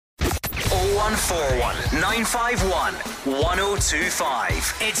0141 951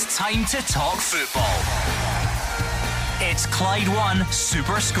 1025. It's time to talk football. It's Clyde 1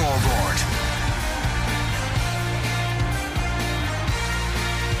 Super Scoreboard.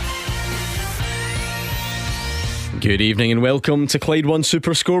 Good evening and welcome to Clyde 1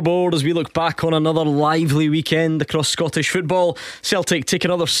 Super Scoreboard as we look back on another lively weekend across Scottish football. Celtic take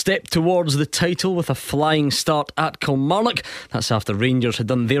another step towards the title with a flying start at Kilmarnock. That's after Rangers had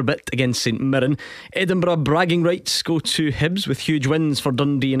done their bit against St Mirren. Edinburgh bragging rights go to Hibs with huge wins for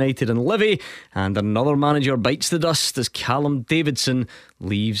Dundee United and Livy. And another manager bites the dust as Callum Davidson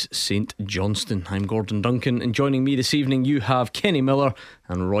leaves St Johnstone. I'm Gordon Duncan, and joining me this evening you have Kenny Miller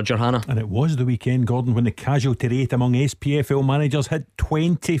and Rodger Hannah. And it was the weekend, Gordon, when the casualty rate among SPFL managers hit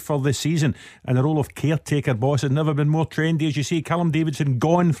 20 for the season, and the role of caretaker boss has never been more trendy. As you see, Callum Davidson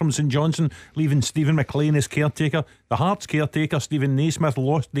gone from St Johnstone, leaving Stephen McLean as caretaker. The Hearts caretaker Stephen Naismith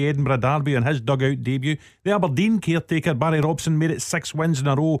lost the Edinburgh derby on his dugout debut. The Aberdeen caretaker Barry Robson made it 6 wins in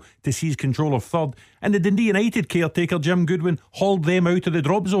a row to seize control of third, and the Dundee United caretaker Jim Goodwin hauled them out of the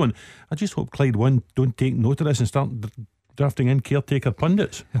drop zone. I just hope Clyde 1 don't take note of this and start drafting in caretaker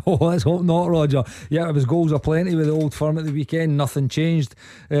pundits. Oh, let's hope not, Rodger. Yeah, it was goals aplenty with the Old Firm at the weekend. Nothing changed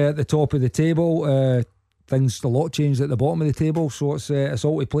at the top of the table. Things a lot changed at the bottom of the table. So it's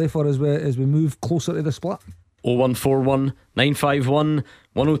all to play for as we move closer to the split. 0141 951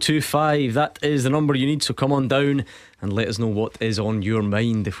 1025. That is the number you need, so come on down and let us know what is on your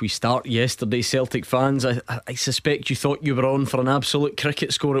mind. If we start yesterday, Celtic fans, I suspect you thought you were on for an absolute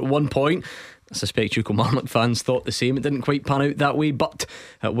cricket score at one point. I suspect you Kilmarnock fans thought the same. It didn't quite pan out that way, but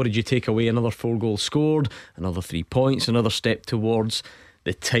what did you take away? Another 4 goals scored, another 3 points, another step towards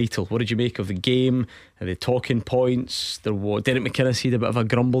the title. What did you make of the game? The talking points? Derek McInnes had a bit of a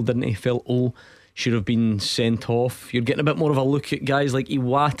grumble, didn't he? Felt should have been sent off. You're getting a bit more of a look at guys like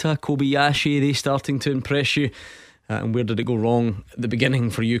Iwata, Kobayashi. Are they starting to impress you? And where did it go wrong at the beginning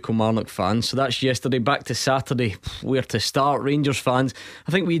for you Kilmarnock fans? So that's yesterday. Back to Saturday. Where to start? Rangers fans,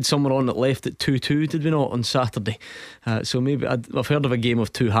 I think we had someone on that left at 2-2, did we not, on Saturday? So maybe I've heard of a game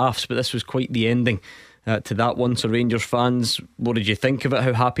of 2 halves, but this was quite the ending to that one. So Rangers fans, what did you think of it?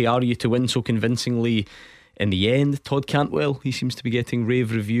 How happy are you to win so convincingly in the end? Todd Cantwell, he seems to be getting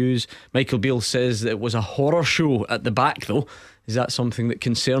rave reviews. Michael Beale says that it was a horror show at the back though. Is that something that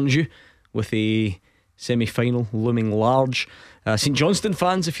concerns you with a semi-final looming large? St Johnstone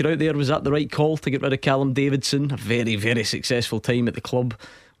fans, if you're out there, was that the right call to get rid of Callum Davidson? A very, very successful time at the club.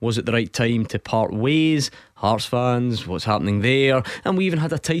 Was it the right time to part ways? Hearts fans, what's happening there? And we even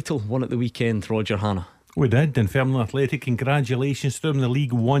had a title won at the weekend, Rodger Hannah. We did. Dunfermline Athletic, congratulations to them. The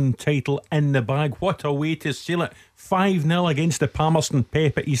League One title in the bag. What a way to seal it. 5-0 against the Palmerston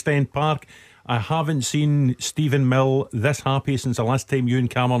Pep at East End Park. I haven't seen Stephen Mill this happy since the last time you and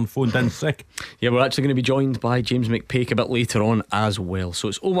Cameron phoned in sick. Yeah, we're actually going to be joined by James McPake a bit later on as well. So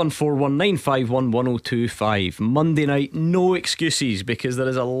it's 0141 951 1025. Monday night, no excuses, because there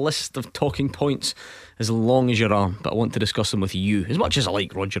is a list of talking points as long as your arm, but I want to discuss them with you. As much as I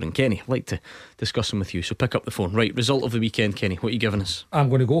like Rodger and Kenny, I like to discuss them with you. So pick up the phone. Right, result of the weekend, Kenny, what are you giving us? I'm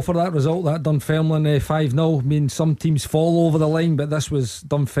going to go for that result. That Dunfermline 5-0. I mean, some teams fall over the line, but this was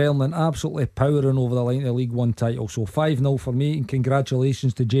Dunfermline absolutely powering over the line to the League One title. So 5-0 for me, and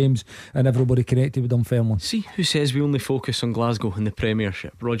congratulations to James and everybody connected with Dunfermline. See who says we only focus on Glasgow in the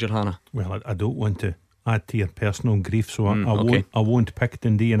Premiership. Rodger Hannah. Well, I don't want to add to your personal grief, so okay. I won't pick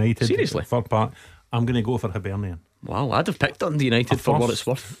Dundee United. Seriously? For part, I'm going to go for Hibernian. Wow, I'd have picked Dundee United for what it's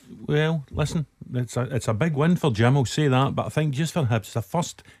worth. Well, listen, it's a big win for Jim, I'll say that, but I think just for Hibs, it's the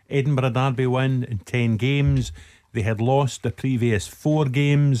first Edinburgh derby win in 10 games. They had lost the previous 4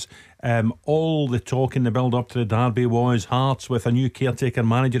 games. All the talk in the build up to the derby was Hearts with a new caretaker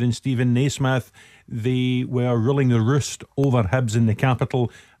manager in Stephen Naismith. They were ruling the roost over Hibs in the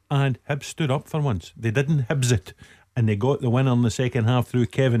capital, and Hibs stood up for once. They didn't Hibs it, and they got the winner in the second half through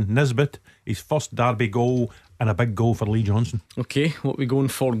Kevin Nisbet, his first derby goal, and a big goal for Lee Johnson. Okay, what are we going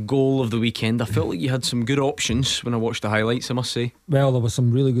for goal of the weekend? I felt like you had some good options when I watched the highlights, I must say. Well, there were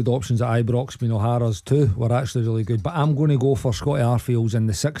some really good options at Ibrox. I mean, O'Hara's too were actually really good, but I'm going to go for Scotty Arfield's in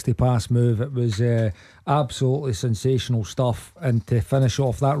the 60 pass move. It was absolutely sensational stuff, and to finish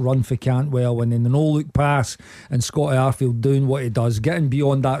off that run for Cantwell and then the no-look pass and Scotty Arfield doing what he does, getting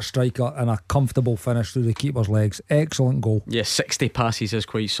beyond that striker and a comfortable finish through the keeper's legs. Excellent goal. Yeah, 60 passes is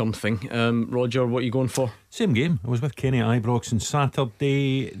quite something. Rodger, what are you going for? Same game. I was with Kenny at Ibrox on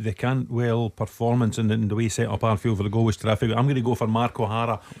Saturday. The Cantwell performance and the way he set up Arfield for the goal was terrific. I'm going to go for Mark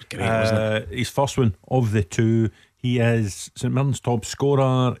O'Hara. Great, wasn't it? His first one of the two. He is St Mirren's top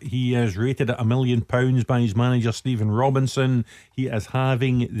scorer. He is rated at £1 million by his manager Stephen Robinson. He is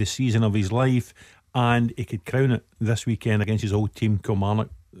having the season of his life, and he could crown it this weekend against his old team Kilmarnock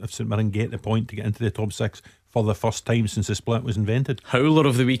if St Mirren get the point to get into the top 6 for the first time since the split was invented. Howler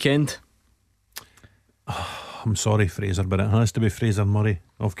of the weekend? I'm sorry, Fraser, but it has to be Fraser Murray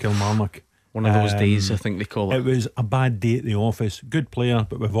of Kilmarnock. One of those days, I think they call it. It was a bad day at the office. Good player,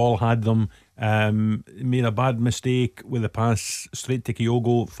 but we've all had them. Made a bad mistake with the pass straight to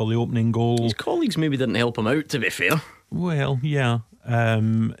Kyogo for the opening goal. His colleagues maybe didn't help him out, to be fair. Well, yeah.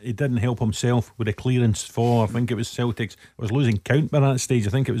 He didn't help himself with a clearance for, I think it was Celtic's. I was losing count by that stage. I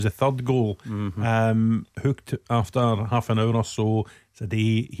think it was the third goal. Hooked after half an hour or so. It's a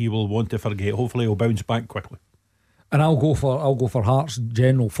day he will want to forget. Hopefully he'll bounce back quickly. And I'll go for Hearts'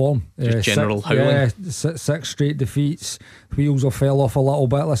 general form. Just general howling. 6 straight defeats. Wheels have fell off a little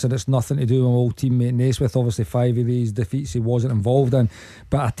bit. Listen, it's nothing to do with my old teammate Naismith. Obviously 5 of these defeats he wasn't involved in,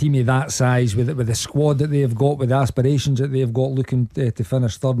 but a team of that size, with the squad that they've got, with the aspirations that they've got, looking to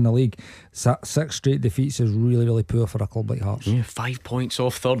finish third in the league, 6 straight defeats is really, really poor for a club like Hearts. 5 points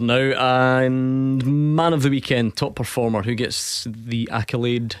off third now. And man of the weekend, top performer, who gets the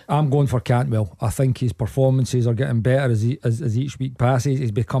accolade? I'm going for Cantwell. I think his performances are getting better as each week passes.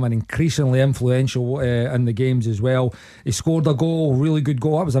 He's becoming increasingly influential in the games as well. He scored a goal, really good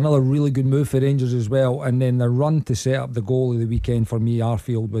goal. That was another really good move for Rangers as well. And then the run to set up the goal of the weekend for me,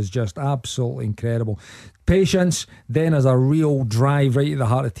 Arfield, was just absolutely incredible. Patience, then as a real drive right at the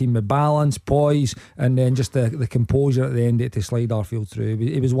heart of the team, with balance, poise, and then just the composure at the end to slide Arfield through.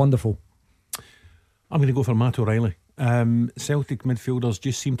 It was wonderful. I'm going to go for Matt O'Reilly. Celtic midfielders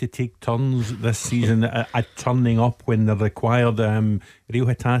just seem to take turns this season at turning up when they're required. Rio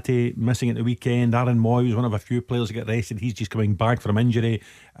Hatate missing at the weekend. Aaron Moy was one of a few players that get rested. He's just coming back from injury.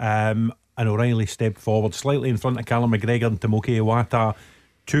 And O'Reilly stepped forward slightly in front of Callum McGregor and Tomoki Iwata.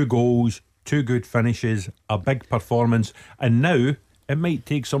 2 goals, 2 good finishes, a big performance. And now it might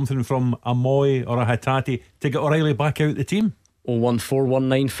take something from a Moy or a Hatate to get O'Reilly back out the team.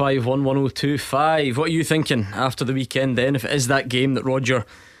 01419511025. What are you thinking after the weekend then, if it is that game that Rodger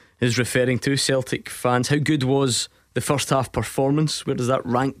is referring to? Celtic fans, how good was the first half performance? Where does that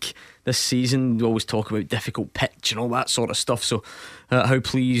rank this season? We always talk about difficult pitch and all that sort of stuff, so how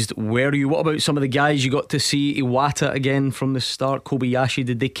pleased were you? What about some of the guys you got to see? Iwata again from the start, Kobayashi,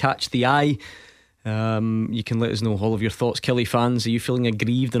 did they catch the eye? You can let us know all of your thoughts. Killie fans, are you feeling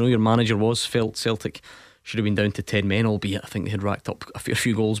aggrieved? I know your manager felt Celtic should have been down to 10 men, albeit I think they had racked up a fair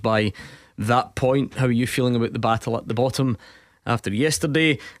few goals by that point. How are you feeling about the battle at the bottom after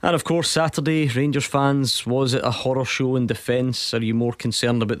yesterday? And of course Saturday, Rangers fans, was it a horror show in defence? Are you more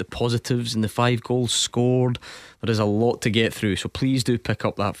concerned about the positives and the 5 goals scored? There is a lot to get through, so please do pick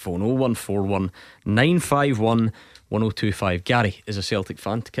up that phone. 0141 951 1025. Gary is a Celtic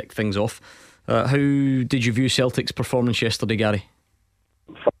fan to kick things off. How did you view Celtic's performance yesterday, Gary?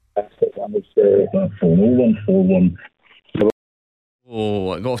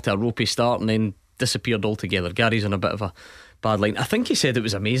 Oh, it got off to a ropey start and then disappeared altogether. Gary's on a bit of a bad line. I think he said it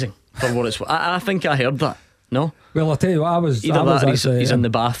was amazing for what it's. I think I heard that. No? Well, I'll tell you what, I was he's in the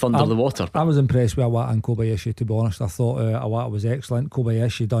bath under the water. I was impressed with Iwata and Kobayashi, to be honest. I thought Iwata was excellent.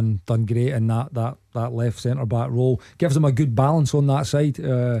 Kobayashi done great in that left centre back role. Gives him a good balance on that side.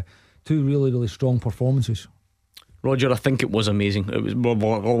 2 really, really strong performances. Rodger, I think it was amazing. It was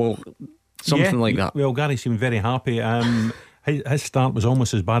something like that. Well, Gary seemed very happy. His start was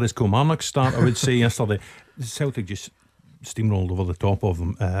almost as bad as Kilmarnock's start, I would say, yesterday. Celtic just steamrolled over the top of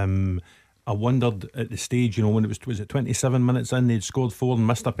them. I wondered at the stage, when it was it 27 minutes in, they'd scored 4 and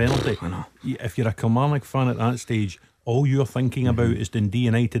missed a penalty. If you're a Kilmarnock fan at that stage, all you're thinking about is Dundee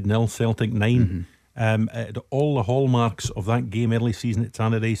United 0, Celtic 9. All the hallmarks of that game early season at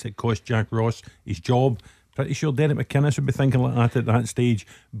Tannadice that cost Jack Ross his job. Pretty sure Derek McInnes would be thinking like that at that stage.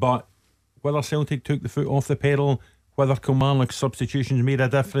 But whether Celtic took the foot off the pedal, whether Kilmarnock's substitutions made a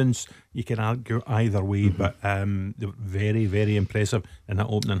difference, you can argue either way. But they were very, very impressive in that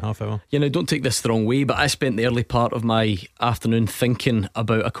opening half hour. Now don't take this the wrong way, but I spent the early part of my afternoon thinking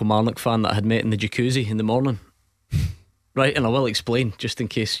about a Kilmarnock fan that I had met in the jacuzzi in the morning. Right, and I will explain just in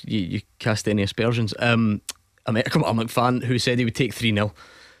case you cast any aspersions. I met a Kilmarnock fan who said he would take 3-0,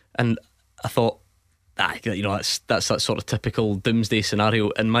 and I thought, that's that sort of typical doomsday scenario.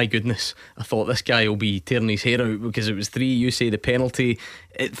 And my goodness, I thought this guy will be tearing his hair out because it was 3. You say the penalty,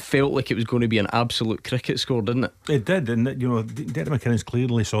 it felt like it was going to be an absolute cricket score, didn't it? It did, and Derek McInnes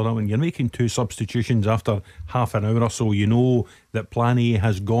clearly saw that. When you're making 2 substitutions after half an hour or so, you know that plan A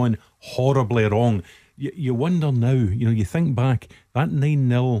has gone horribly wrong. You wonder now, you think back, that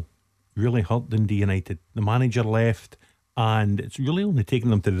 9-0 really hurt Dundee United. The manager left, and it's really only taken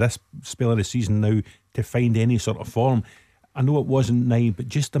them to this spell of the season now to find any sort of form. I know it wasn't nice, but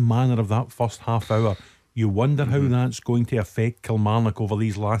just the manner of that first half hour, you wonder how that's going to affect Kilmarnock over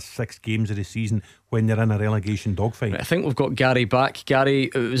these last 6 games of the season when they're in a relegation dogfight. I think we've got Gary back.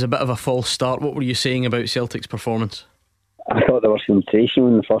 Gary, it was a bit of a false start. What were you saying about Celtic's performance? I thought they were sensational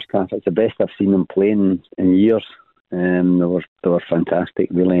in the first half. It's the best I've seen them playing in years. They were fantastic,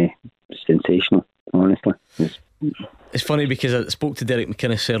 really sensational, honestly. It's funny because I spoke to Derek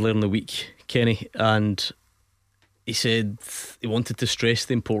McInnes earlier in the week, Kenny, and he said he wanted to stress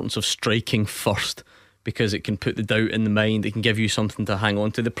the importance of striking first, because it can put the doubt in the mind, it can give you something to hang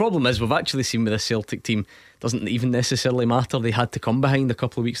on to. The problem is, we've actually seen with this Celtic team, it doesn't even necessarily matter. They had to come behind a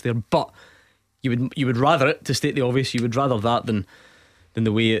couple of weeks there, but you would rather it, to state the obvious, you would rather that than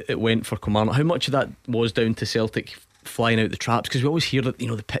the way it went for Kilmarnock. How much of that was down to Celtic flying out the traps? Because we always hear that,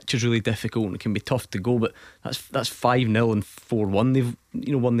 the pitch is really difficult and it can be tough to go, but that's 5-0 and 4-1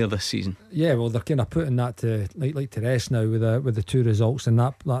 they've won there this season. Yeah, well, they're kind of putting that to like to rest now with the 2 results in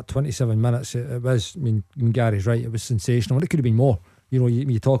that 27 minutes. It was, Gary's right, it was sensational, and it could have been more.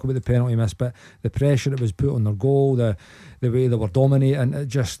 You talk about the penalty miss, but the pressure that was put on their goal, the way they were dominating,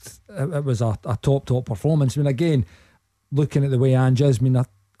 it was a top performance. Again, looking at the way Ange is,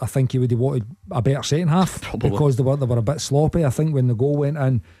 I think he would have wanted a better second half. Probably. Because they were a bit sloppy. I think when the goal went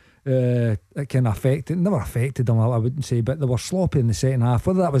in, it kind of never affected them, I wouldn't say, but they were sloppy in the second half.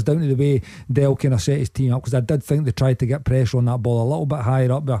 Whether that was down to the way Dell kind of set his team up, because I did think they tried to get pressure on that ball a little bit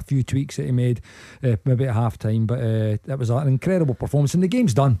higher up with a few tweaks that he made, maybe at half time, but it was an incredible performance, and the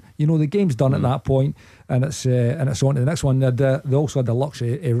game's done. The game's done at that point, and it's on to the next one. They also had the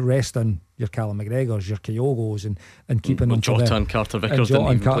luxury of resting your Callum McGregors, your Kyogos, and keeping them for Jota and Carter Vickers didn't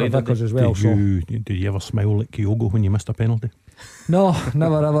even play, Vickers as well. Did you ever smile at Kyogo when you missed a penalty? No,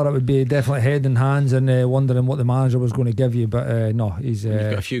 never ever. It would be definitely head in hands and wondering what the manager was going to give you, but no, he's you've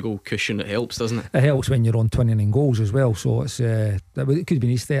got a few goal cushion. It helps, doesn't it? It helps when you're on 29 goals as well, so it could have been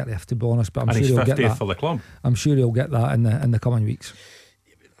his 30th, to be honest, but I'm sure he'll get that for the club. I'm sure he'll get that in the coming weeks.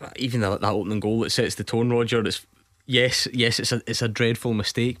 Even that opening goal that sets the tone, Rodger, yes, it's a dreadful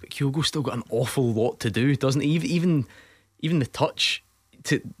mistake, but Kyogo's still got an awful lot to do, doesn't he? Even the touch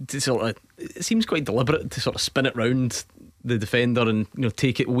to sort of, it seems quite deliberate to sort of spin it round the defender and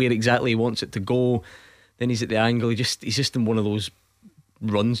take it where exactly he wants it to go. Then he's at the angle. He's just in one of those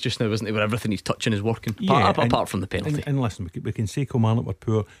runs just now, isn't he, where everything he's touching is working, apart from the penalty. And listen, we can say Kilmarnock were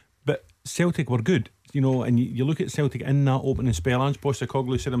poor, but Celtic were good. And you look at Celtic in that opening spell. Ange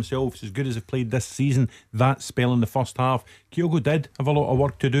Postecoglou said himself, it's as good as they've played this season. That spell in the first half, Kyogo did have a lot of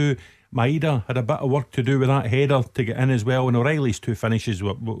work to do. Maeda had a bit of work to do with that header to get in as well, and O'Reilly's 2 finishes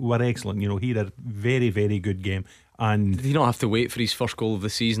were excellent. He had a very, very good game. And did he not have to wait for his first goal of the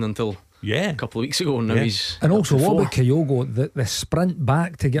season until a couple of weeks ago? And now he's and also what about Kyogo, the sprint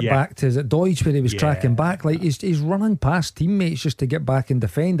back to get back to, is it Deutsch, where he was tracking back, like he's running past teammates just to get back and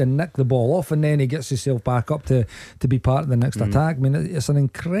defend and nick the ball off, and then he gets himself back up to be part of the next attack. It's an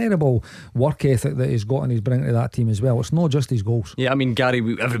incredible work ethic that he's got and he's bringing to that team as well. It's not just his goals.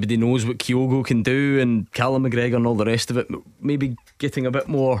 Gary, everybody knows what Kyogo can do, and Callum McGregor and all the rest of it. Maybe getting a bit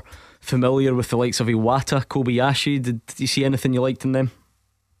more familiar with the likes of Iwata, Kobayashi. Did you see anything you liked in them?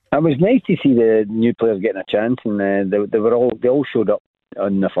 It was nice to see the new players getting a chance, and they all showed up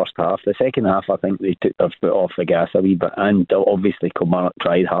in the first half. The second half, I think they took their foot off the gas a wee bit, and obviously Kilmarnock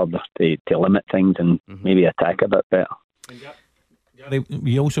tried harder to limit things and maybe attack a bit better. Gary,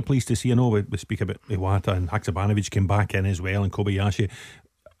 we also pleased to see, I know we speak about Iwata and Haksabanovic came back in as well, and Kobayashi.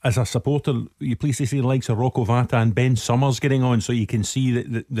 As a supporter, you're pleased to see the likes of Rocco Vata and Ben Summers getting on, so you can see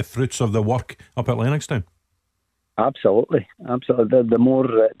the fruits of the work up at Lennoxtown. Absolutely. The more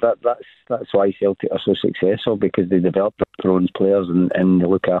that's why Celtic are so successful, because they develop their own players and they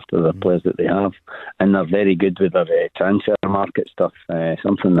look after the players that they have, and they're very good with their transfer market stuff.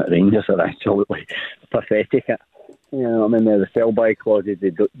 Something that Rangers are absolutely pathetic at. The sell-by clauses,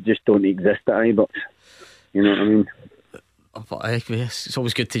 they just don't exist at Ibrox. You know what I mean? It's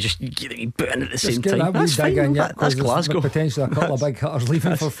always good to just get it boot in at the same time. That's fine, that's Glasgow. Potentially a couple of big hitters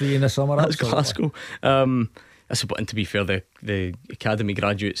leaving for free in the summer. That's Glasgow. And to be fair, the academy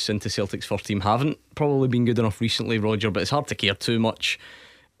graduates into Celtic's first team haven't probably been good enough recently, Rodger, but it's hard to care too much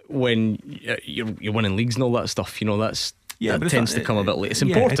when you're winning leagues and all that stuff. That tends to come a bit late. It's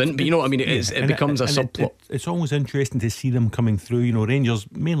important, but it becomes a subplot. It's always interesting to see them coming through. Rangers,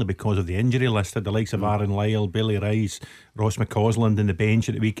 mainly because of the injury list, had the likes of Aaron Lyle, Billy Rice, Ross McCausland in the bench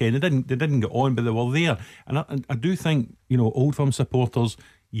at the weekend. They didn't get on, but they were there. And I do think, Old Firm supporters,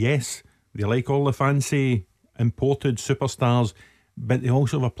 yes, they like all the fancy imported superstars, but they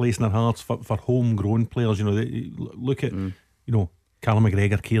also have a place in their hearts for homegrown players. You know, look at Callum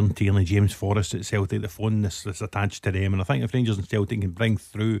McGregor, Kieran Tierney, James Forrest at Celtic. The fondness that's attached to them, and I think if Rangers and Celtic can bring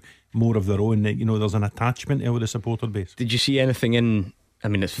through more of their own, there's an attachment with the supporter base. Did you see anything in? I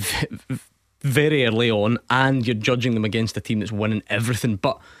mean, it's very early on, and you're judging them against a team that's winning everything.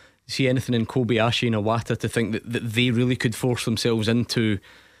 But see anything in Kobayashi and Iwata to think that they really could force themselves into,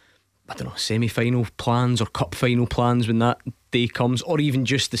 I don't know, semi-final plans or cup final plans when that day comes, or even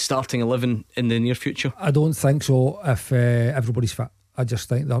just the starting 11 in the near future? I don't think so if everybody's fit. I just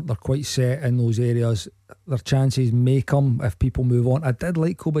think they're quite set in those areas. Their chances may come if people move on. I did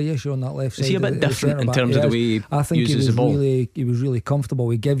like Kobayashi on that left side. Is he a bit different in terms of the way he uses the ball? He was really comfortable.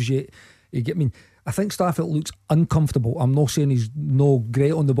 He gives you. I think Starfelt looks uncomfortable. I'm not saying he's no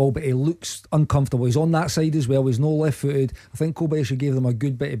great on the ball, but he looks uncomfortable. He's on that side as well. He's no left footed. I think Kobayashi gave them a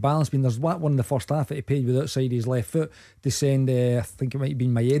good bit of balance. I mean, there's one in the first half that he paid with outside his left foot to send I think it might have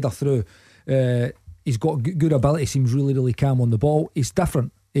been Maeda through. He's got good ability. Seems really, really calm on the ball. He's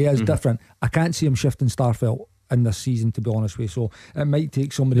different. He is different. I can't see him shifting Starfelt in this season, to be honest with you. So it might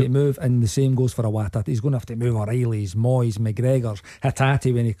take somebody to move, and the same goes for Iwata. He's going to have to move O'Reilly's, Moyes, McGregor's,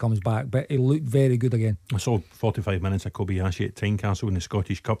 Hatate when he comes back. But he looked very good again. I saw 45 minutes of Kobayashi at Tynecastle in the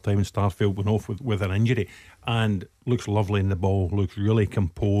Scottish Cup time, and Starfelt went off with an injury, and looks lovely in the ball, looks really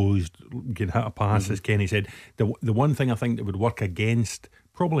composed, can hit a pass, as Kenny said. The one thing I think that would work against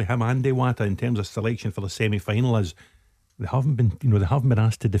probably him and Iwata in terms of selection for the semi-final is they haven't been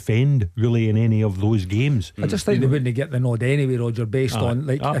asked to defend really in any of those games. I just think they wouldn't get the nod anyway, Rodger, based on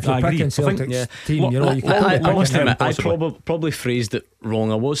if you're picking Celtic's team, you I probably phrased it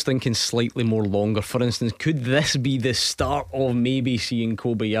wrong. I was thinking slightly more longer. For instance, could this be the start of maybe seeing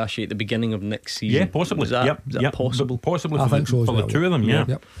Kobayashi at the beginning of next season? Yeah, possibly. Is that possible? Possibly I think so for the two of them.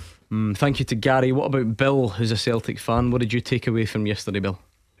 Yeah. Thank you to Gary. What about Bill, who's a Celtic fan? What did you take away from yesterday, Bill?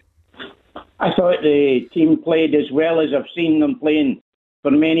 I thought the team played as well as I've seen them playing for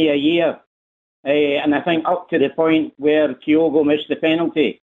many a year. And I think up to the point where Kyogo missed the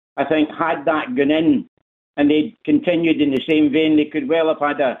penalty, I think had that gone in and they'd continued in the same vein, they could well have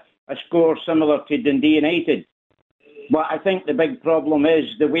had a score similar to Dundee United. But I think the big problem is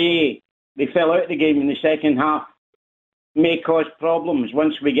the way they fell out the game in the second half may cause problems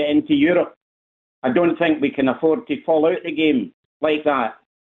once we get into Europe. I don't think we can afford to fall out the game like that.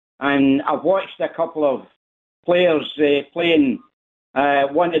 And I've watched a couple of players playing.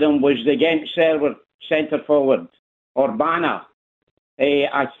 One of them was the Ghent centre forward, Urbana.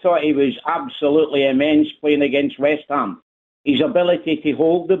 I thought he was absolutely immense playing against West Ham. His ability to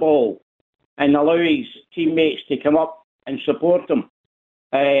hold the ball and allow his teammates to come up and support him.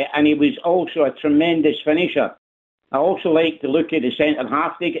 And he was also a tremendous finisher. I also like to look at the centre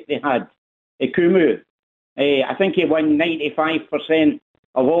half they had, Ikumu. I think he won 95%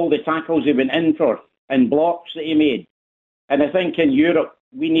 of all the tackles he went in for and blocks that he made. And I think in Europe,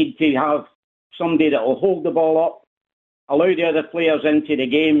 we need to have somebody that will hold the ball up, allow the other players into the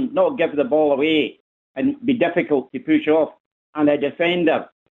game, not give the ball away and be difficult to push off, and a defender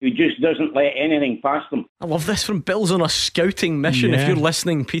who just doesn't let anything past them. I love this from Bill's on a scouting mission. If you're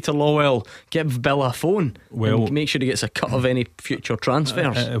listening, Peter Lawwell, give Bill a phone. Well, make sure he gets a cut of any future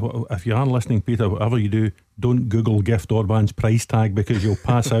transfers. If you are listening, Peter, whatever you do, don't Google Gift Orban's price tag because you'll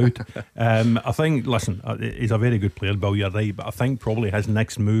pass out. I think, listen, he's a very good player, Bill, you're right, but I think probably his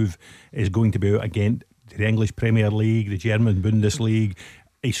next move is going to be out again the English Premier League, the German Bundesliga.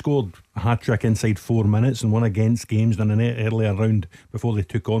 He scored a hat-trick inside 4 minutes and won against games in an earlier round before they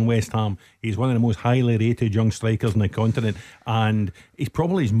took on West Ham. He's one of the most highly rated young strikers on the continent, and he's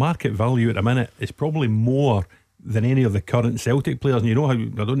probably, his market value at the minute is probably more than any of the current Celtic players. And you know how,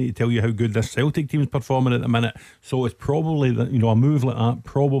 I don't need to tell you how good this Celtic team is performing at the minute, so it's probably a move like that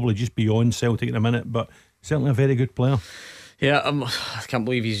probably just beyond Celtic at the minute, but certainly a very good player. Yeah, I can't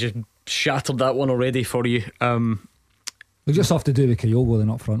believe he's just shattered that one already for you. They just have to do with Kyogo then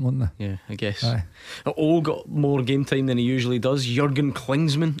up front, won't they? Yeah, I guess. All got more game time than he usually does. Jurgen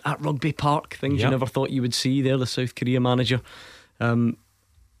Klinsmann at Rugby Park. Things you never thought you would see there, the South Korea manager. I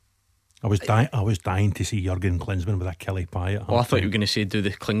was dying to see Jurgen Klinsmann with a Kelly pie at half. I thought you were going to say do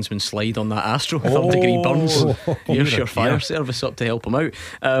the Klinsmann slide on that Astro. 3rd degree burns. Here's your fire service up to help him out.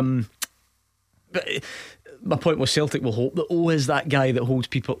 But my point was Celtic will hope that is that guy that holds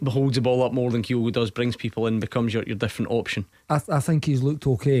the ball up more than Kyogo does, brings people in, becomes your different option. I think he's looked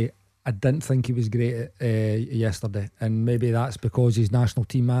okay. I didn't think he was great yesterday, and maybe that's because his national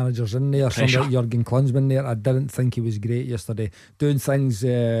team manager's in there. Somebody like Jurgen Klinsmann there. I didn't think he was great yesterday, doing things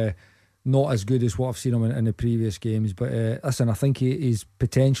not as good as what I've seen him in the previous games. But listen, I think he's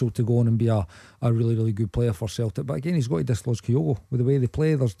potential to go on and be a really, really good player for Celtic. But again, he's got to dislodge Kyogo with the way they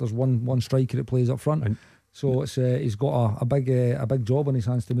play. There's one striker that plays up front, so it's he's got a big job on his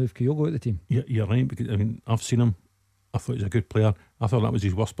hands to move Kyogo out the team. You're right, because I mean, I've seen him. I thought he was a good player. I thought that was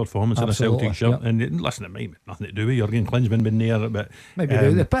his worst performance in a Celtic shirt. And listen, it might have nothing to do with Jurgen Klinsmann being there, but might be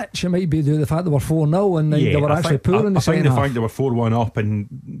due to the pitch. It might be due to the fact they were 4-0 and they were actually poor in the second half. I think the fact they were 4-1 up and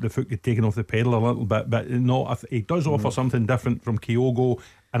the foot had taken off the pedal a little bit, but no, he does offer something different from Kyogo,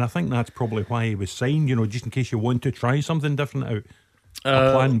 and I think that's probably why he was signed. Just in case you want to try something different out.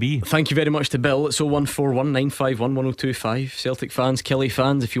 A plan B. Thank you very much to Bill. It's 0141 951 1025. Celtic fans, Kelly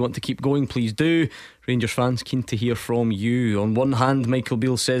fans, if you want to keep going, please do. Rangers fans, keen to hear from you. On one hand, Michael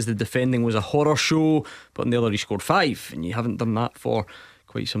Beale says the defending was a horror show, but on the other he scored 5, and you haven't done that for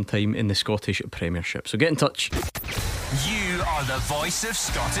quite some time in the Scottish Premiership. So get in touch. You are the voice of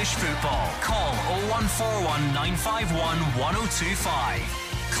Scottish football. Call 0141 951 1025.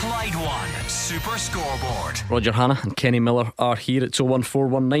 Clyde 1 Super Scoreboard. Rodger Hannah and Kenny Miller are here. It's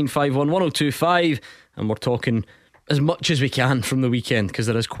 0141 951 1025, and we're talking as much as we can from the weekend because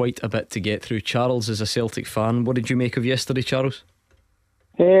there is quite a bit to get through. Charles is a Celtic fan. What did you make of yesterday, Charles?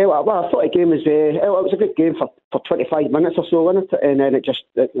 Well, I thought the game was it was a good game for 25 minutes or so, wasn't it? And then it just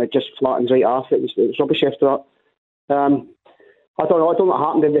flattens right off. It was rubbish after that. I don't know what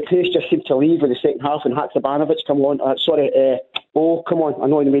happened. The pace just seemed to leave in the second half, and Haksabanovic come on. Come on. I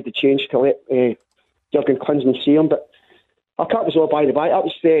know he made the change to let Jurgen Klinsmann see him, but I can't resolve by the by. It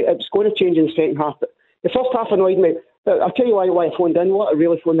was going to change in the second half, but the first half annoyed me. I'll tell you why I phoned in. What I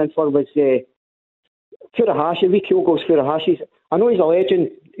really phoned in for was Furuhashi, Kyogo's Furuhashi. I know he's a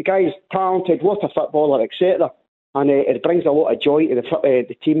legend. The guy's talented, what a footballer, etc. And it brings a lot of joy to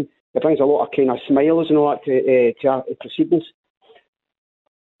the team. It brings a lot of kind of smiles and all that to our proceedings.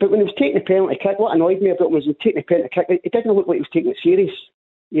 But when he was taking the penalty kick, what annoyed me about him was he was taking the penalty kick. It didn't look like he was taking it serious.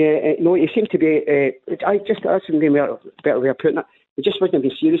 Yeah, he seemed to be. That's a better way of putting it. He just wasn't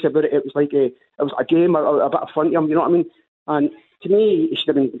being serious about it. It was like it was a game or a bit of fun to him. You know what I mean? And to me, he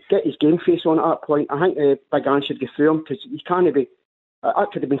should have get his game face on at that point. I think Big Ange should go through him because he can't be.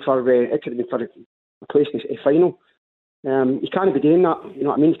 It could have been for a place in the final. He can't be doing that. You know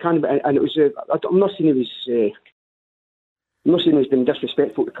what I mean? He can't be, and it was. I'm not saying he was. I'm not saying he's been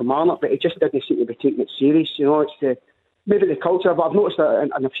disrespectful to Kilmarnock, but it just didn't seem to be taking it serious. It's maybe the culture, but I've noticed that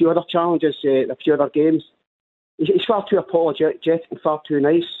in a few other challenges, a few other games, he's far too apologetic and far too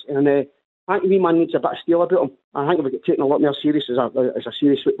nice. And I think the man needs a bit of steel about him. I think he would get taken a lot more serious as a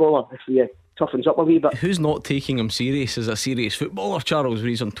serious footballer if he toughens up a wee bit. Who's not taking him serious as a serious footballer, Charles, when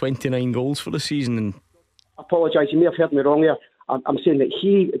he's on 29 goals for the season? And I apologise, you may have heard me wrong there. I'm saying that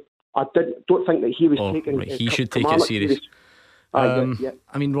I don't think that he was taking. Right, he should take it serious. Yeah.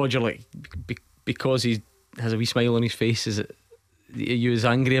 I mean, Rodger, because he has a wee smile on his face, are you as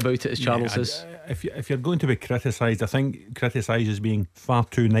angry about it as Charles is? If you're going to be criticised, I think criticised as being far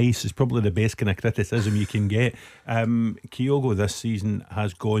too nice is probably the best kind of criticism you can get. Kyogo this season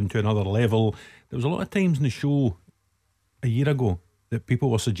has gone to another level. There was a lot of times in the show a year ago that people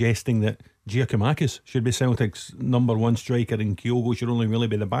were suggesting that Giacomakis should be Celtic's number one striker and Kyogo should only really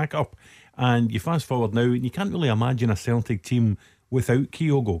be the backup. And you fast forward now and you can't really imagine a Celtic team without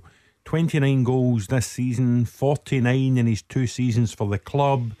Kyogo. 29 goals this season, 49 in his 2 seasons for the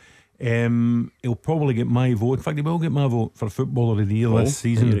club. He'll probably get my vote. In fact, he will get my vote for Footballer of the Year this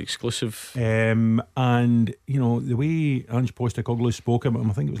season. You're exclusive. And the way Ange Postecoglou spoke about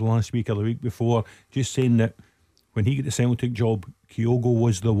him, I think it was last week or the week before, just saying that when he got the Celtic job, Kyogo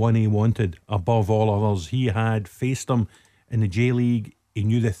was the one he wanted above all others. He had faced him in the J-League. He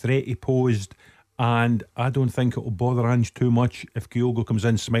knew the threat he posed, and I don't think it will bother Ange too much if Kyogo comes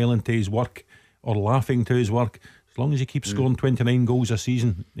in smiling to his work or laughing to his work. As long as he keeps scoring 29 goals a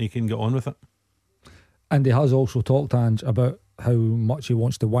season, he can get on with it. And he has also talked to Ange about how much he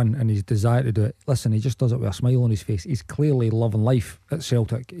wants to win and his desire to do it. Listen, he just does it with a smile on his face. He's clearly loving life at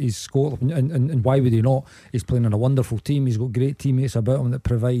Celtic. He's scored, and why would he not? He's playing in a wonderful team. He's got great teammates about him that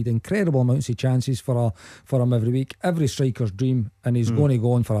provide incredible amounts of chances for him every week. Every striker's dream, and he's going to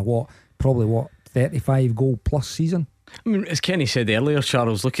go on for a 35 goal plus season. I mean, as Kenny said earlier,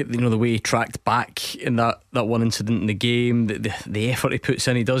 Charles, look at the way he tracked back in that one incident in the game, the effort he puts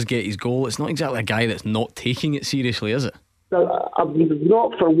in. He does get his goal. It's not exactly a guy that's not taking it seriously, is it? I'm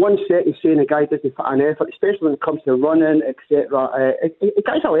not for 1 second saying a guy doesn't put an effort, especially when it comes to running, etc. The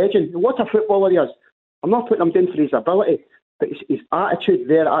guy's a legend. What a footballer he is. I'm not putting him down for his ability, but his attitude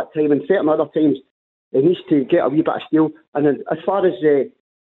there at that time, and certain other times, he needs to get a wee bit of steel. And then, as far as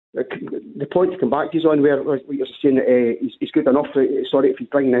the point to come back to is on where you're saying that he's good enough. Sorry if he's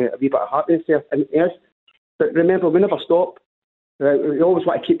bringing a wee bit of happiness there, and he is. But remember, we never stop. We always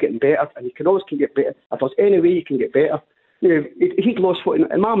want to keep getting better, and you can always keep getting better. If there's any way you can get better, he'd lost focus.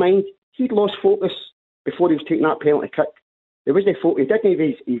 In my mind, he'd lost focus before he was taking that penalty kick. There wasn't focus. He didn't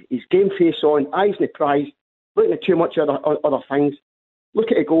have his game face on, eyes on the prize, looking at too much other things. Look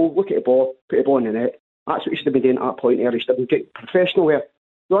at the goal, look at the ball, put the ball in the net. That's what he should have been doing at that point there. He should have been getting professional there.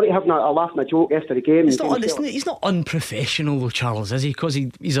 Not having a laugh and a joke after the game. He's not unprofessional though, Charles, is he? Because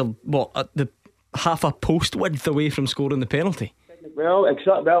he's the half a post width away from scoring the penalty. Well,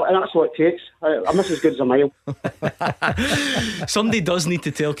 exactly. Well, and that's what it takes. I'm not as good as a mile. Somebody does need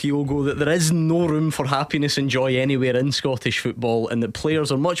to tell Kyogo that there is no room for happiness and joy anywhere in Scottish football, and that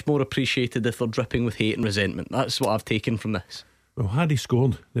players are much more appreciated if they're dripping with hate and resentment. That's what I've taken from this. Well, had he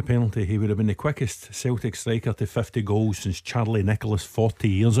scored the penalty, he would have been the quickest Celtic striker to 50 goals since Charlie Nicholas 40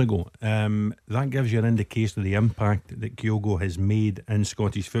 years ago. That gives you an indication of the impact that Kyogo has made in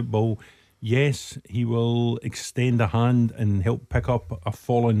Scottish football. Yes, he will extend a hand and help pick up a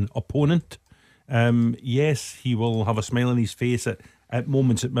fallen opponent. Yes, he will have a smile on his face at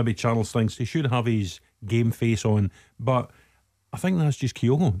moments that maybe Charles thinks he should have his game face on. But I think that's just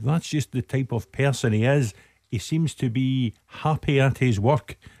Kyogo. That's just the type of person he is. He seems to be happy at his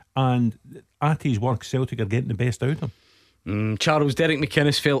work, and at his work Celtic are getting the best out of him. Charles, Derek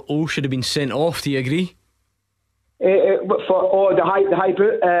McInnes felt should have been sent off. Do you agree? For the high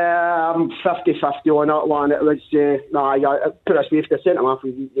boot, 50-50 on that one. It was put us with the centre half.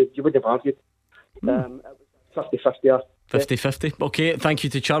 You would have argued. It was 50-50. 50-50. Okay, thank you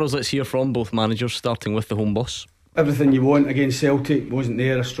to Charles. Let's hear from both managers, starting with the home boss. Everything you want against Celtic wasn't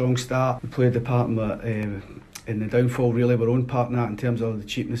there. A strong start. We played the part in the downfall, really, our own part in that, in terms of the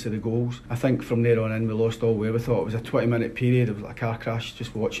cheapness of the goals. I think from there on in we lost all we ever thought. It was a 20-minute period. It was like a car crash,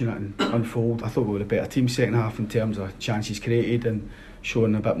 just watching it and unfold. I thought we were a better team second half in terms of chances created and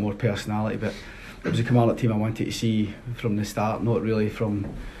showing a bit more personality, but it was a Kilmarnock team I wanted to see from the start, not really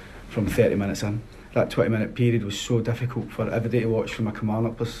from 30 minutes in. That 20-minute period was so difficult for everybody to watch from a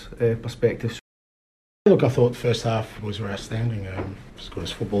Kilmarnock perspective. Look, I thought the first half was outstanding.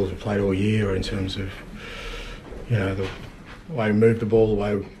 Scottish football we played all year in terms of the way we moved the ball, the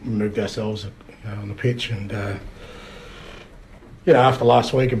way we moved ourselves on the pitch, and after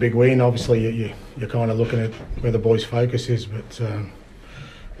last week a big win, obviously you're kind of looking at where the boys' focus is, but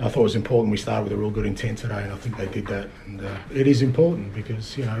I thought it was important we started with a real good intent today, and I think they did that. And it is important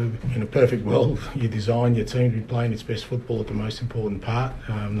because in a perfect world you design your team to be playing its best football at the most important part.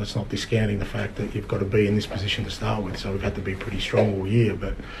 That's not discounting the fact that you've got to be in this position to start with, so we've had to be pretty strong all year,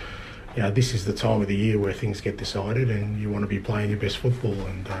 but this is the time of the year where things get decided and you want to be playing your best football.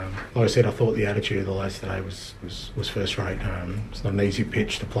 And like I said, I thought the attitude of the lads today was first rate. It's not an easy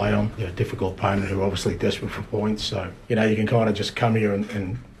pitch to play on. Difficult opponent who are obviously desperate for points, so you can kind of just come here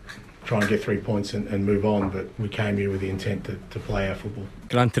and try and get 3 points and move on, but we came here with the intent to play our football.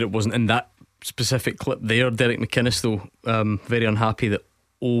 Granted, it wasn't in that specific clip there. Derek McInnes though, very unhappy that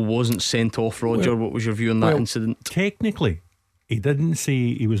wasn't sent off. Rodger, what was your view on that incident? Technically he didn't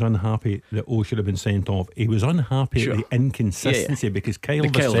say he was unhappy that should have been sent off. He was unhappy at the inconsistency because Kyle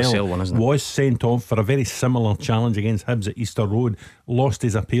Vassell was sent off for a very similar challenge against Hibs at Easter Road, lost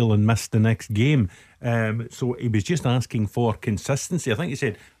his appeal and missed the next game. So he was just asking for consistency. I think he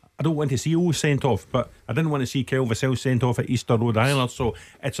said, I don't want to see sent off, but I didn't want to see Kyle Vassell sent off at Easter Road either. So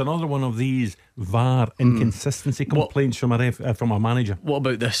it's another one of these VAR inconsistency complaints from a manager. What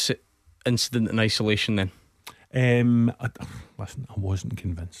about this incident in isolation then? Listen, I wasn't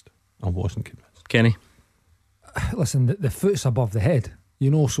convinced. Kenny? Listen, the foot's above the head,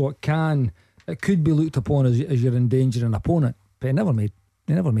 so it could be looked upon as you're endangering an opponent, but he never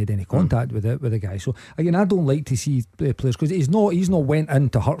made any contact with the guy. So again, I don't like to see players, because he's not went in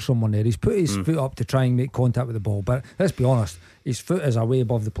to hurt someone there. He's put his foot up to try and make contact with the ball, but let's be honest, his foot is way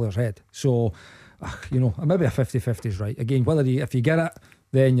above the player's head. So maybe a 50-50 is right. Again, if you get it,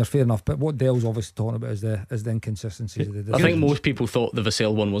 then you're fair enough. But what Dale's obviously talking about is the inconsistencies of the decision. I think most people thought the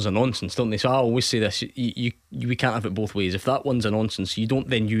Vassell one was a nonsense, don't they? So I always say this: we can't have it both ways. If that one's a nonsense, you don't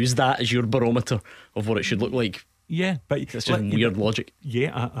then use that as your barometer of what it should look like. Yeah, but it's just weird logic.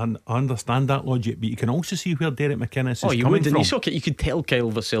 Yeah, I understand that logic, but you can also see where Derek McInnes is coming from. You could tell Kyle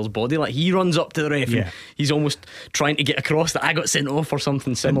Vassell's body, like he runs up to the ref and he's almost trying to get across that I got sent off or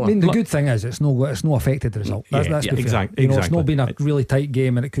something similar. I mean, the good thing is it's no affected the result. That's exactly. It's not been a really tight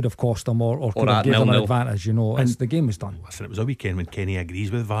game and it could have cost them or could have given them an advantage. The game was done. Listen, it was a weekend when Kenny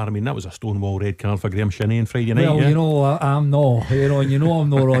agrees with VAR. I mean, that was a stonewall red card for Graham Shinney on Friday night. Well, I'm not. I'm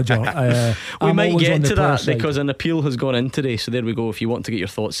not Rodger. We might get to that because in the appeal has gone in today, so there we go. If you want to get your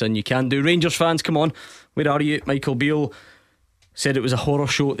thoughts in, you can do. Rangers fans, come on, where are you? Michael Beale said it was a horror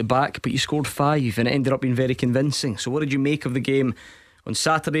show at the back, but you scored 5 and it ended up being very convincing. So what did you make of the game on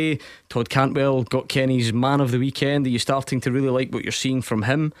Saturday? Todd Cantwell got Kenny's man of the weekend. Are you starting to really like what you're seeing from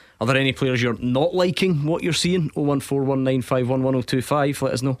him? Are there any players you're not liking what you're seeing? 01419511025,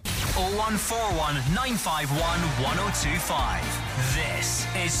 let us know. 0141 951 1025. This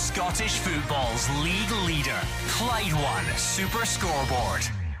is Scottish football's league leader, Clyde One Super Scoreboard.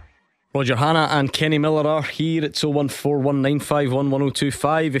 Rodger Hannah and Kenny Miller are here. It's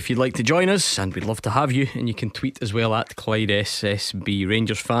 01419511025 if you'd like to join us, and we'd love to have you. And you can tweet as well at Clyde SSB.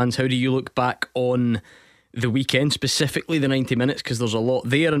 Rangers fans, how do you look back on the weekend, specifically the 90 minutes, because there's a lot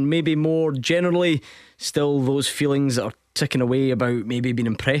there, and maybe more generally still those feelings that are ticking away about maybe being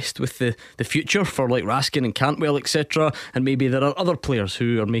impressed with the future for like Raskin and Cantwell, etc. And maybe there are other players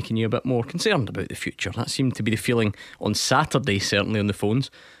who are making you a bit more concerned about the future. That seemed to be the feeling on Saturday, certainly on the phones.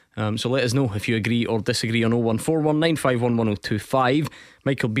 So let us know if you agree or disagree on 01419511025.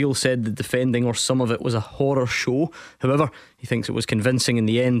 Michael Beale said the defending or some of it was a horror show. However, he thinks it was convincing in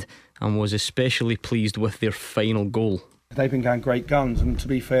the end and was especially pleased with their final goal. They've been going great guns, and to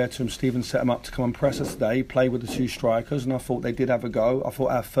be fair to him, Stephen set them up to come and press us today, play with the 2 strikers, and I thought they did have a go. I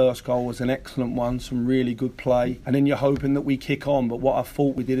thought our first goal was an excellent one, some really good play, and then you're hoping that we kick on. But what I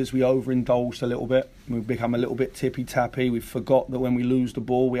thought we did is we overindulged a little bit. We've become a little bit tippy-tappy. We forgot that when we lose the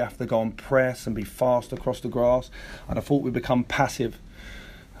ball we have to go and press and be fast across the grass, and I thought we'd become passive.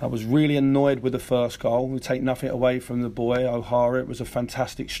 I was really annoyed with the first goal. We take nothing away from the boy O'Hara. It was a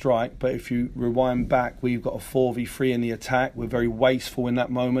fantastic strike, but if you rewind back, we've got a 4v3 in the attack. We're very wasteful in that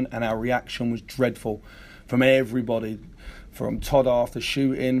moment, and our reaction was dreadful from everybody, from Todd after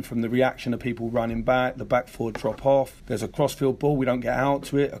shooting, from the reaction of people running back, the back four drop off. There's a crossfield ball, we don't get out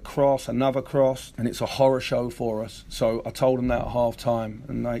to it, a cross, another cross, and it's a horror show for us. So I told them that at half time,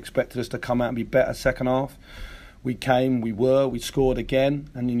 and I expected us to come out and be better second half. We came, we scored again,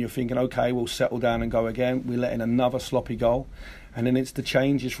 and then you're thinking, okay, we'll settle down and go again. We let in another sloppy goal, and then it's the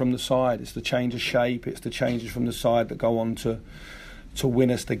changes from the side, it's the change of shape, it's the changes from the side that go on to win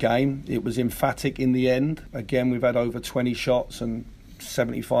us the game. It was emphatic in the end. Again, we've had over 20 shots and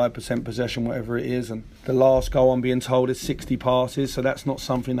 75% possession, whatever it is, and the last goal, I'm being told, is 60 passes, so that's not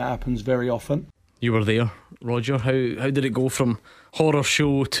something that happens very often. You were there, Rodger. How did it go from horror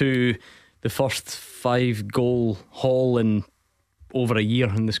show to the first 5-goal haul in over a year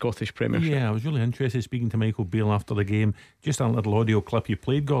in the Scottish Premiership? Yeah, I was really interested speaking to Michael Beale after the game. Just a little audio clip you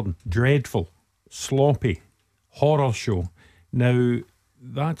played, Gordon. Dreadful, sloppy, horror show. Now,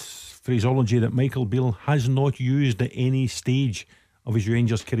 that's phraseology that Michael Beale has not used at any stage of his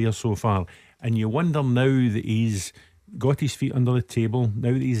Rangers career so far. And you wonder now that he's got his feet under the table,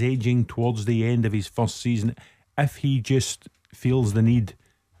 now that he's edging towards the end of his first season, if he just feels the need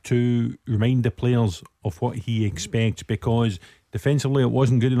to remind the players of what he expects, because defensively it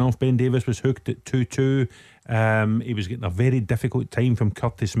wasn't good enough. Ben Davis was hooked at 2-2. He was getting a very difficult time from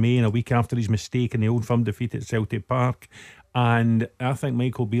Curtis May in a week after his mistake in the Old Firm defeat at Celtic Park. And I think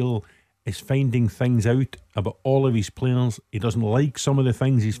Michael Beale is finding things out about all of his players. He doesn't like some of the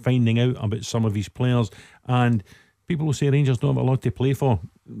things he's finding out about some of his players, and people will say Rangers don't have a lot to play for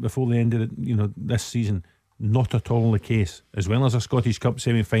before the end of this season. Not at all the case. As well as a Scottish Cup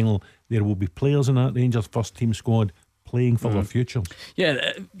semi-final, there will be players in that Rangers first team squad playing for their future.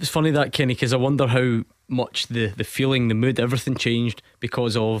 Yeah, it's funny that, Kenny, because I wonder how much the feeling, the mood, everything changed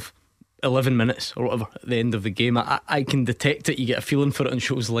because of 11 minutes or whatever at the end of the game. I can detect it. You get a feeling for it on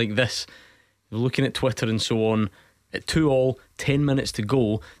shows like this. You're looking at Twitter and so on. At 2-2, 10 minutes to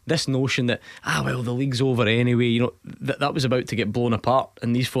go, this notion that the league's over anyway, that was about to get blown apart,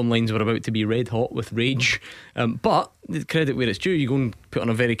 and these phone lines were about to be red hot with rage. But the credit where it's due, you go and put on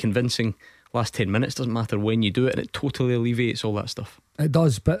a very convincing last 10 minutes. Doesn't matter when you do it, and it totally alleviates all that stuff. It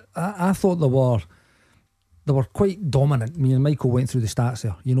does, but I thought they were quite dominant. Me and Michael went through the stats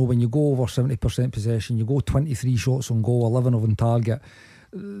there. When you go over 70% possession, you go 23 shots on goal, 11 of on target.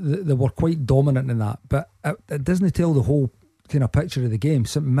 They were quite dominant in that, but it doesn't tell the whole kind of picture of the game.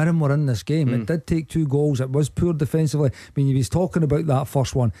 St Mirren were in this game. It did take 2 goals. It was poor defensively. I mean, he was talking about that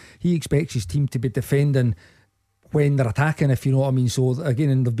first one. He expects his team to be defending when they're attacking, if you know what I mean. So again,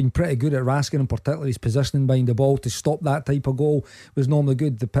 and they've been pretty good at Raskin, and particularly his positioning behind the ball to stop that type of goal was normally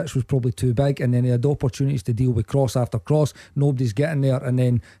good. The pitch was probably too big, and then he had opportunities to deal with cross after cross. Nobody's getting there, and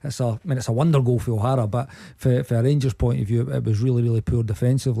then it's a wonder goal for O'Hara, but for a Rangers point of view, it was really, really poor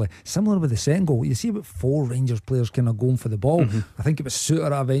defensively. Similar with the second goal, you see about 4 Rangers players kind of going for the ball. I think it was Suter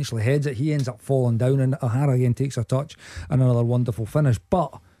that eventually heads it. He ends up falling down, and O'Hara again takes a touch and another wonderful finish.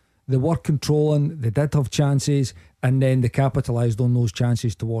 But They were controlling, they did have chances, and then they capitalised on those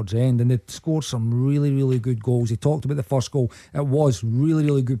chances towards the end, and they scored some really, really good goals. He talked about the first goal. It was really,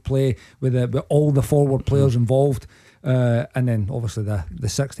 really good play with all the forward players involved. And then obviously the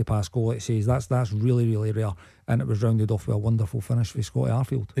 60 pass goal, it says that's really, really rare, and it was rounded off with a wonderful finish for Scotty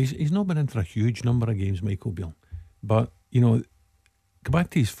Arfield. He's not been in for a huge number of games, Michael Beale, but you know, go back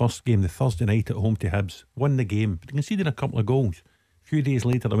to his first game, the Thursday night at home to Hibs, won the game, but he conceded a couple of goals. A few days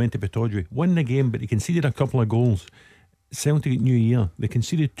later they went to Pittodrie, won the game, but he conceded a couple of goals. Celtic at New Year, they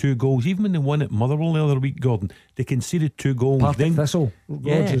conceded 2 goals. Even when they won at Motherwell the other week, Gordon, they conceded 2 goals. Partick Thistle,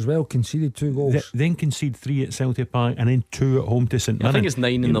 Rodger as well, conceded 2 goals. Then concede 3 at Celtic Park, and then 2 at home to St Mirren. I think it's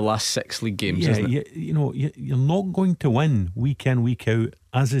 9 in the last 6 league games, isn't it? You're not going to win week in, week out,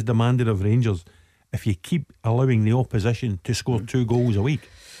 as is demanded of Rangers, if you keep allowing the opposition to score 2 goals a week.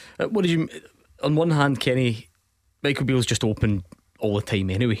 What did you? On one hand, Kenny, Michael Beale's just open all the time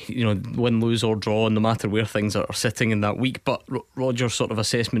anyway, you know, win, lose or draw, no matter where things are sitting in that week. But Rodger's sort of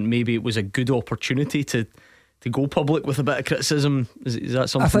assessment, maybe it was a good opportunity to go public with a bit of criticism. Is that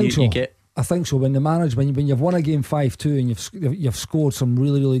something you get? I think so. When you've won a game 5-2 and you've scored some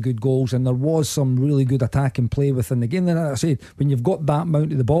really, really good goals, and there was some really good attacking play within the game, then I said, when you've got that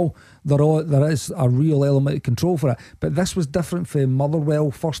amount of the ball, there is a real element of control for it. But this was different for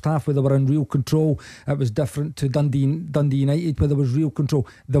Motherwell first half, where they were in real control. It was different to Dundee United, where there was real control.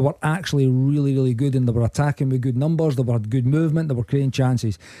 They were actually really, really good, and they were attacking with good numbers. They were had good movement. They were creating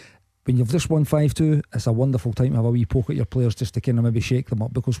chances. When you've just won 5-2, it's a wonderful time to have a wee poke at your players, just to kind of maybe shake them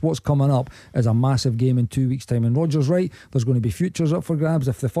up, because what's coming up is a massive game in 2 weeks' time. And Rodger's right, there's going to be futures up for grabs.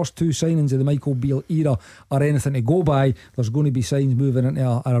 If the first 2 signings of the Michael Beale era are anything to go by, there's going to be signs moving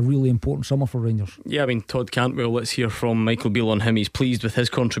into a really important summer for Rangers. Yeah, I mean, Todd Cantwell, let's hear from Michael Beale on him. He's pleased with his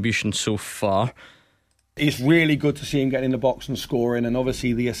contribution so far. It's really good to see him getting in the box and scoring, and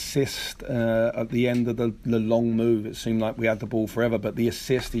obviously the assist at the end of the long move. It seemed like we had the ball forever, but the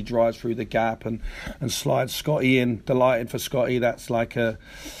assist, he drives through the gap and slides Scotty in. Delighted for Scotty. That's like a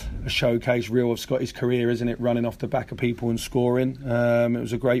showcase reel of Scotty's career, isn't it? Running off the back of people and scoring. It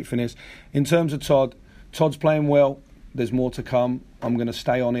was a great finish. In terms of Todd's playing well. There's more to come. I'm going to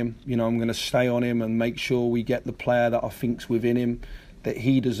stay on him. I'm going to stay on him and make sure we get the player that I think's within him, that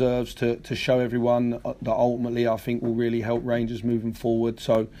he deserves to show everyone, that ultimately I think will really help Rangers moving forward.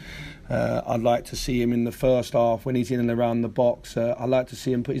 So I'd like to see him in the first half when he's in and around the box. I'd like to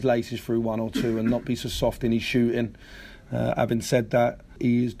see him put his laces through 1 or 2 and not be so soft in his shooting. Having said that,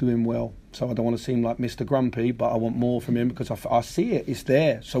 he is doing well, so I don't want to seem like Mr. Grumpy, but I want more from him, because I see it, it's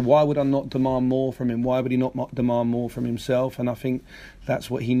there. So why would I not demand more from him? Why would he not demand more from himself? And I think that's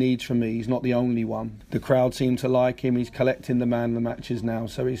what he needs from me. He's not the only one. The crowd seem to like him. He's collecting the man of the matches now,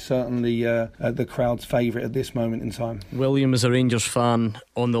 so he's certainly the crowd's favourite at this moment in time. William is a Rangers fan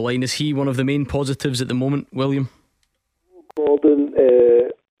on the line. Is he one of the main positives at the moment, William? Gordon,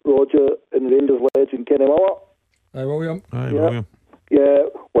 Rodger and Rangers legend Kenny Miller. Hi, William. Hi, William. Yeah,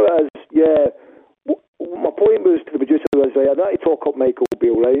 well, it is, yeah. My point was to the producer was, right, I'd like to talk up Michael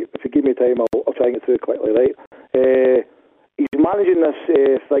Beale, right? If you give me time, I'll try and get through it quickly, right? He's managing this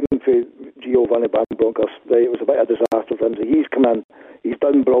thing for Giovanni Broncos, right? It was a bit of a disaster for him. So he's come in, he's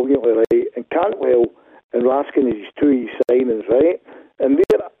done brilliantly, right? And Cantwell and Raskin is his 2 signings, right? And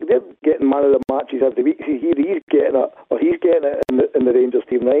they're getting man of the matches every week. See, he's getting it, or he's getting it in the Rangers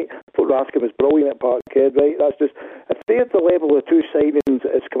team, right? I thought Raskin was brilliant at Parkhead, right? That's just, if they're the level of 2 signings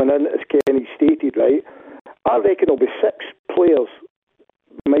that's coming in, as Kenny stated, right? I reckon there'll be 6 players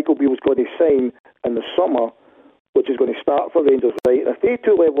Michael Beale's going to sign in the summer, which is going to start for Rangers, right? And if they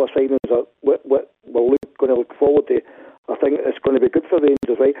 2 level of signings are what we're going to look forward to, I think it's going to be good for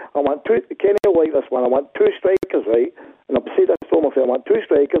Rangers, right? I want 2, Kenny will like this one, I want 2 strikers, right? And I've said this to him, I want 2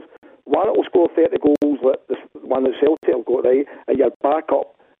 strikers, one that will score 30 goals, like this one that Celtic will go, right? And your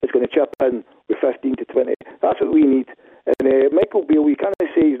backup is going to chip in with 15 to 20. That's what we need. And Michael Beale, we can't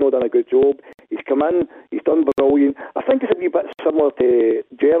say he's not done a good job. He's come in, he's done brilliant. I think it's a wee bit similar to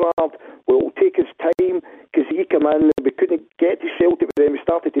Gerrard, where it will take his time, because he came in, we couldn't get to Celtic, but then we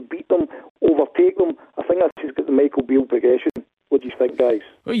started to beat them, overtake them. I think that's just got the Michael Beale progression. What do you think, guys?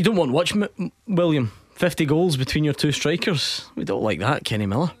 Well, you don't want much, William. 50 goals between your 2 strikers. We don't like that, Kenny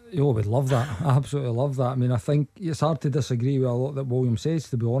Miller. Oh, we'd love that. I absolutely love that. I mean, I think it's hard to disagree with a lot that William says,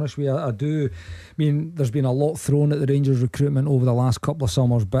 to be honest with you. I do. I mean, there's been a lot thrown at the Rangers recruitment over the last couple of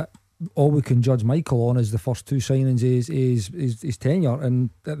summers, but all we can judge Michael on is the first 2 signings is tenure,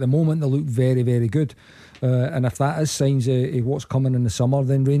 and at the moment they look very, very good. And if that is signs of what's coming in the summer,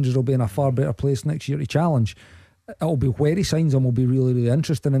 then Rangers will be in a far better place next year to challenge. it'll be where he signs them will be really, really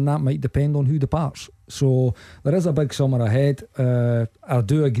interesting, and that might depend on who departs. So there is a big summer ahead. I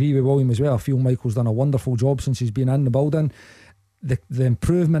do agree with William as well. I feel Michael's done a wonderful job since he's been in the building. The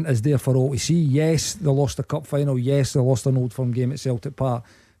improvement is there for all to see. Yes, they lost a cup final. Yes, they lost an Old Firm game at Celtic Park.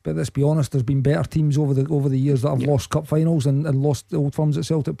 But let's be honest, there's been better teams over the years that have lost cup finals and lost the Old Firms at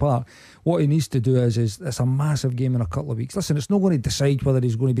Celtic Park. What he needs to do is it's a massive game in a couple of weeks. Listen, it's not going to decide whether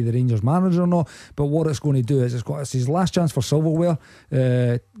he's going to be the Rangers manager or not, but what it's going to do is it's his last chance for silverware.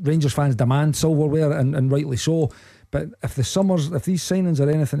 Rangers fans demand silverware, and rightly so. But if these signings are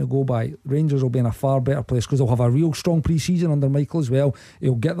anything to go by, Rangers will be in a far better place because they'll have a real strong pre-season under Michael as well.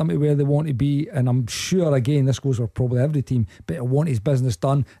 He'll get them to where they want to be, and I'm sure, again, this goes for probably every team, but he'll want his business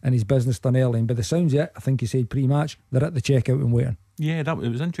done, and his business done early. And by the sounds of it, I think he said pre-match, they're at the checkout and waiting. Yeah, it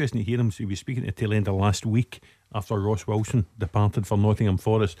was interesting to hear him. He was speaking to tail end of last week after Ross Wilson departed for Nottingham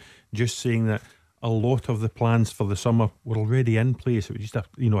Forest, just saying that a lot of the plans for the summer were already in place. It was just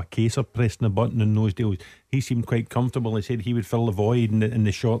a case of pressing a button in those deals. He seemed quite comfortable. He said he would fill the void in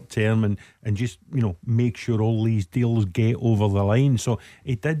the short term and just make sure all these deals get over the line. So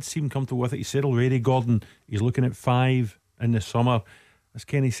he did seem comfortable with it. He said already, Gordon, he's looking at 5 in the summer. As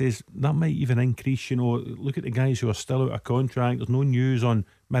Kenny says, that might even increase. Look at the guys who are still out of contract. There's no news on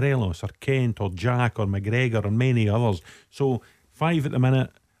Morelos or Kent or Jack or McGregor or many others. So 5 at the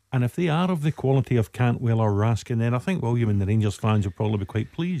minute. And if they are of the quality of Cantwell or Raskin, then I think William and the Rangers fans will probably be quite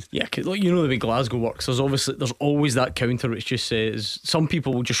pleased. Yeah, because the way Glasgow works, there's always that counter which just says, some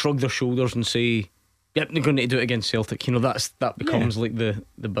people will just shrug their shoulders and say, yep, they're going to do it against Celtic. That becomes like the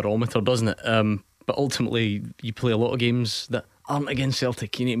barometer, doesn't it? But ultimately, you play a lot of games that aren't against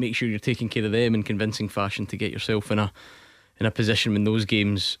Celtic. You need to make sure you're taking care of them in convincing fashion to get yourself in a position when those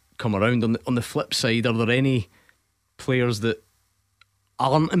games come around. On the flip side, are there any players that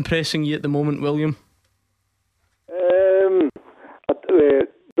aren't impressing you at the moment, William?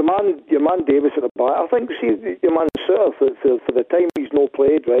 Your man Davis at the back. I think your man Sutter for the time he's not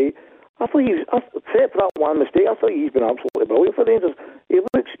played, right? I thought except for that one mistake, I thought he's been absolutely brilliant for Rangers. He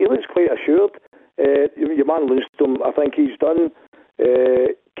looks quite assured. Your man Lundstrom, I think he's done.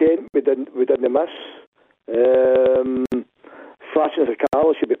 Kent, we didn't miss. Fashion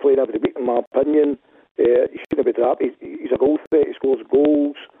Sakala should be playing every week, in my opinion. He shouldn't be trapped. He's a goal threat. He scores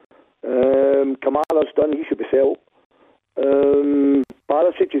goals. Kamara's done. He should be sold.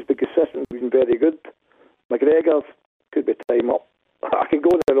 Barisic has been consistent. He's been very good. McGregor could be time up. I can go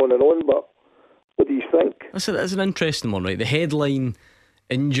on and on, but what do you think? That's an interesting one, right? The headline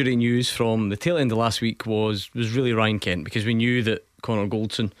injury news from the tail end of last week was really Ryan Kent, because we knew that Connor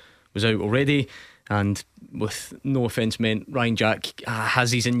Goldson was out already, and with no offence meant, Ryan Jack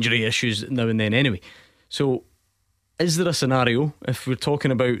has these injury issues now and then anyway. So is there a scenario, if we're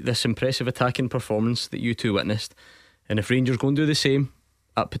talking about this impressive attacking performance that you two witnessed, and if Rangers go and do the same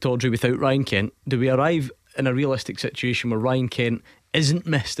at Pittodrie without Ryan Kent, do we arrive in a realistic situation where Ryan Kent isn't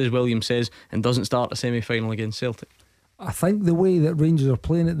missed, as William says, and doesn't start a semi-final against Celtic? I think the way that Rangers are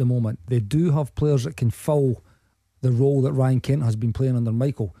playing at the moment, they do have players that can fill the role that Ryan Kent has been playing under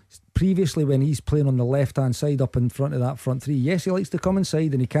Michael. Previously, when he's playing on the left-hand side up in front of that front three, yes, he likes to come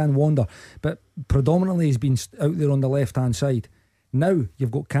inside and he can wander, but predominantly he's been out there on the left-hand side. Now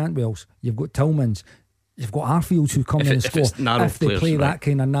you've got Cantwells, you've got Tillmans, you've got Arfields who come in and score. If they play that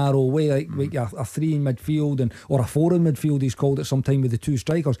kind of narrow way, like a 3 in midfield or a 4 in midfield, he's called it sometime, with the 2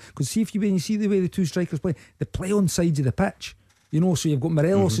 strikers. Because when you see the way the 2 strikers play, they play on sides of the pitch. So you've got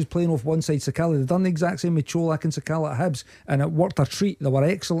Morelos who's playing off one side, Sakala. They've done the exact same with Cholak and Sakala at Hibs, and it worked a treat. They were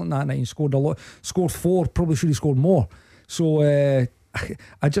excellent that night and scored a lot. Scored 4, probably should have scored more. So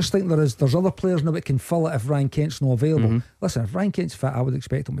I just think there's other players now that can fill it if Ryan Kent's not available. Listen, if Ryan Kent's fit, I would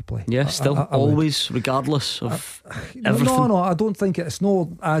expect him to play. Yeah, always, regardless of everything. No, I don't think it's not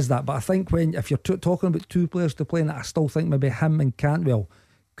as that. But I think if you're talking about 2 players to play in it, I still think maybe him and Cantwell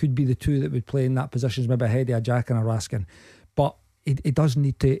could be the 2 that would play in that position, maybe ahead of a Jack and a Raskin. But it does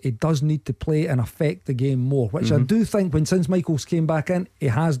need to play and affect the game more, which I do think since Michaels came back in, he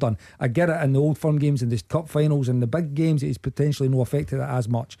has done. I get it in the Old Firm games and the cup finals and the big games, he's potentially not affected it as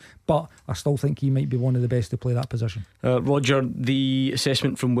much, but I still think he might be one of the best to play that position. Rodger, the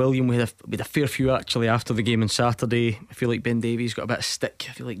assessment from William, we had a fair few actually after the game on Saturday. I feel like Ben Davies got a bit of stick.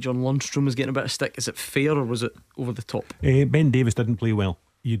 I feel like John Lundstrom was getting a bit of stick. Is it fair or was it over the top? Ben Davies didn't play well.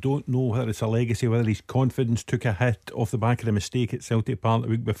 You don't know whether it's a legacy, whether his confidence took a hit off the back of the mistake at Celtic Park the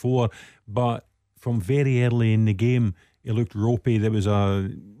week before, but from very early in the game he looked ropey. There was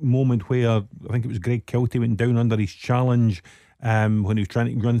a moment where I think it was Greg Kelty went down under his challenge when he was trying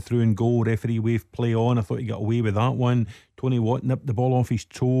to run through and goal. Referee waved play on. I thought he got away with that one. Tony Watt nipped the ball off his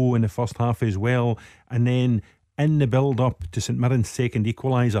toe in the first half as well, and then in the build-up to St Mirren's second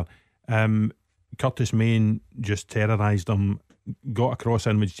equaliser, Curtis Main just terrorised them. Got a cross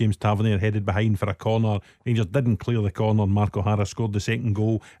in which James Tavernier headed behind for a corner. Rangers didn't clear the corner. Mark O'Hara scored the second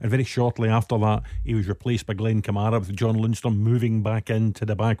goal, and very shortly after that he was replaced by Glenn Kamara, with John Lundstrom moving back into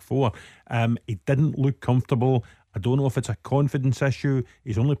the back four. He didn't look comfortable. I don't know if it's a confidence issue.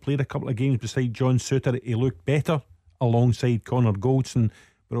 He's only played a couple of games beside John Souttar. He looked better alongside Connor Goldson,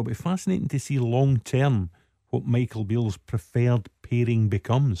 but it'll be fascinating to see long term what Michael Beale's preferred pairing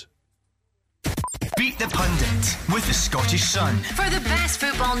becomes. Beat the Pundit with the Scottish Sun. For the best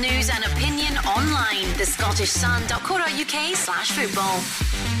football news and opinion online, thescottishsun.co.uk/football.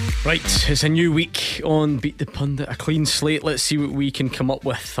 Right, it's a new week on Beat the Pundit, a clean slate. Let's see what we can come up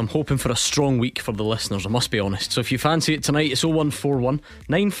with. I'm hoping for a strong week for the listeners, I must be honest. So if you fancy it tonight, it's 0141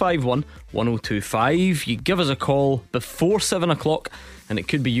 951 1025. You give us a call before 7 o'clock and it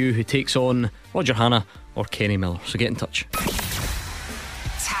could be you who takes on Rodger Hannah or Kenny Miller. So get in touch.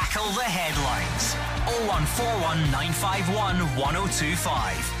 Tackle the headlines. 0141 951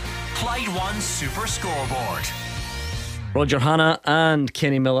 1025. Clyde 1 Super Scoreboard. Rodger Hannah and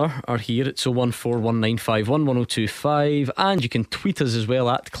Kenny Miller are here. It's 01419511025, and you can tweet us as well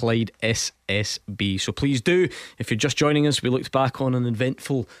at Clyde SSB. So please do. If you're just joining us, we looked back on an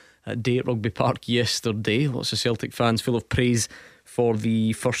eventful day at Rugby Park yesterday. Lots of Celtic fans full of praise for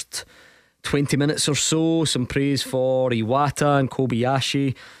the first 20 minutes or so. Some praise for Iwata and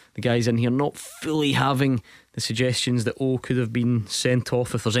Kobayashi. The guys in here not fully having the suggestions that could have been sent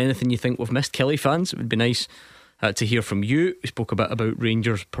off. If there's anything you think we've missed, Kelly fans, it would be nice to hear from you. We spoke a bit about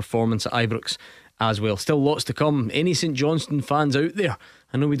Rangers' performance at Ibrox as well. Still lots to come. Any St Johnstone fans out there?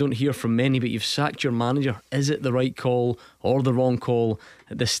 I know we don't hear from many, but you've sacked your manager. Is it the right call or the wrong call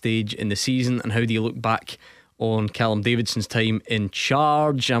at this stage in the season? And how do you look back on Callum Davidson's time in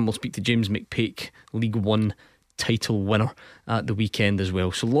charge? And we'll speak to James McPake, League One title winner at the weekend as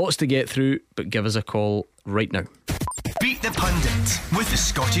well. So lots to get through, but give us a call right now. Beat the Pundit with the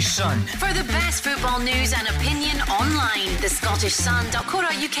Scottish Sun. For the best football news and opinion online,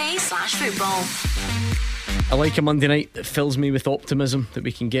 thescottishsun.co.uk/football. I like a Monday night that fills me with optimism that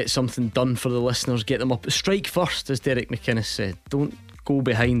we can get something done for the listeners, get them up. Strike first, as Derek McInnes said. Don't go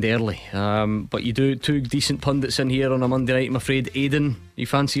behind early. But you do. Two decent pundits in here on a Monday night, I'm afraid. Aidan, you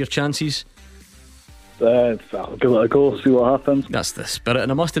fancy your chances? I'll give it a go, see what happens. That's the spirit.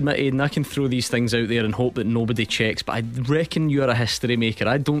 And I must admit, Aidan, I can throw these things out there and hope that nobody checks, but I reckon you're a history maker.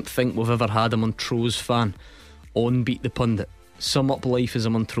 I don't think we've ever had a Montrose fan on Beat the Pundit. Sum up life as a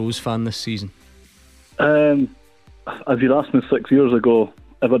Montrose fan this season. If you'd asked me 6 years ago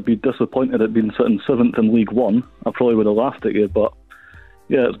if I'd be disappointed at being sitting 7th in League One, I probably would have laughed at you. But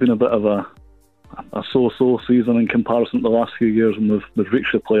yeah, it's been a bit of a so-so season in comparison to the last few years when we've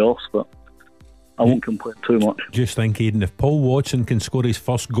reached the playoffs, but I won't complain too much. Just think, Aidan, if Paul Watson can score his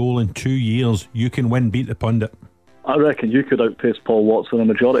first goal in 2 years, you can win Beat the Pundit. I reckon you could outpace Paul Watson a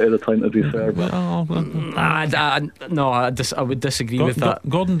majority of the time, to be fair. But I would disagree with that.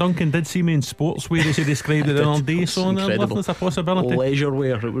 Gordon Duncan did see me in sportswear as he described it the other day, so there's a possibility. Leisure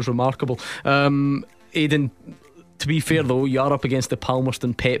wear, it was remarkable. Aidan, to be fair though, you are up against the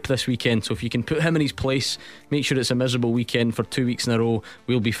Palmerston Pep this weekend, so if you can put him in his place, make sure it's a miserable weekend for 2 weeks in a row,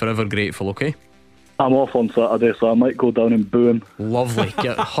 we'll be forever grateful, okay? I'm off on Saturday, so I might go down and boo him. Lovely.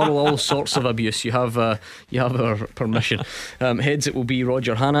 Hurl all sorts of abuse. You have our permission. Heads it will be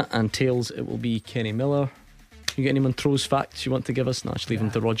Rodger Hannah, and tails it will be Kenny Miller. You get any Montrose facts you want to give us? No, just leave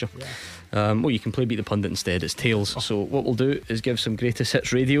them to Rodger. Well, you can play Beat the Pundit instead. It's tails. So what we'll do is give some greatest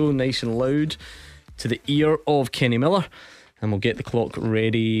hits radio nice and loud to the ear of Kenny Miller, and we'll get the clock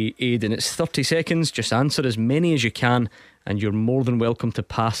ready. Aidan, it's 30 seconds. Just answer as many as you can, and you're more than welcome to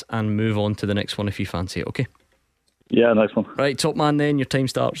pass and move on to the next one if you fancy it, okay? Yeah, nice one. Right, top man then, your time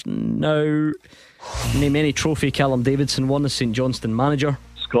starts now. Name any trophy Callum Davidson won as St Johnstone manager.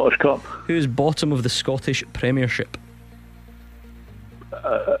 Scottish Cup. Who's bottom of the Scottish Premiership?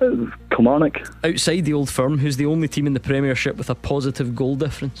 Kilmarnock. Outside the Old Firm, who's the only team in the Premiership with a positive goal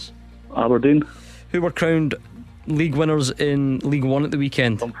difference? Aberdeen. Who were crowned league winners in League One at the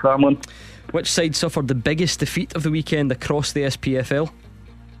weekend? Dunfermline. Which side suffered the biggest defeat of the weekend across the SPFL?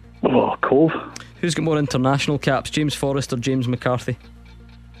 Cove. Who's got more international caps, James Forrest or James McCarthy?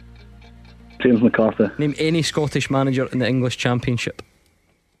 James McCarthy. Name any Scottish manager in the English Championship.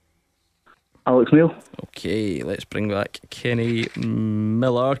 Alex Neil. Okay, let's bring back Kenny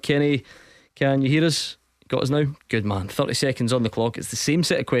Miller. Kenny, can you hear us? Got us now? Good man. 30 seconds on the clock. It's the same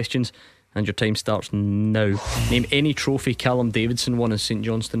set of questions, and your time starts now. Name any trophy Callum Davidson won as St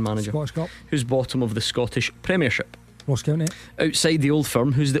Johnstone manager. Scottish Cup. Who's bottom of the Scottish Premiership? Ross County. Outside the Old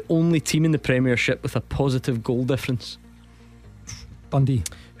Firm, who's the only team in the Premiership with a positive goal difference? Dundee.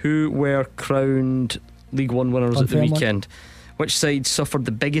 Who were crowned League One winners at the Dunfermline. weekend? Which side suffered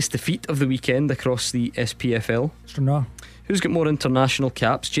the biggest defeat of the weekend across the SPFL? Stranraer. Who's got more international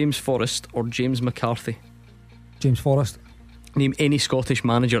caps, James Forrest or James McCarthy? James Forrest. Name any Scottish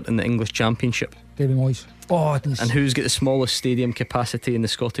manager in the English Championship. Davy Moyes. Oh, and who's got the smallest stadium capacity in the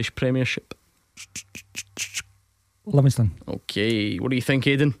Scottish Premiership? Livingston. Okay, what do you think,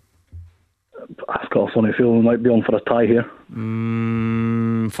 Aidan? I've got a funny feeling we might be on for a tie here.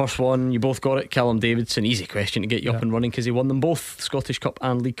 First one, you both got it. Callum Davidson, easy question to get you up and running because he won them both, Scottish Cup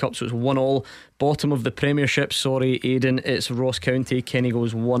and League Cup, so it's 1-1. Bottom of the Premiership, sorry Aidan, it's Ross County. Kenny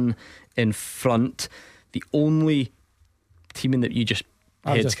goes one in front. The only team in that you just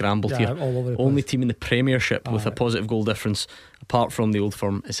scrambled here, only team in the Premiership with a positive goal difference apart from the Old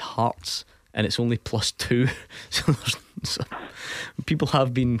Firm is Hearts, and it's only +2. So people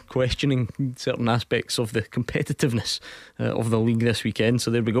have been questioning certain aspects of the competitiveness of the league this weekend. So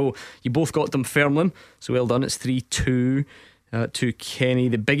there we go. You both got them firmly, so well done. It's 3-2 to Kenny.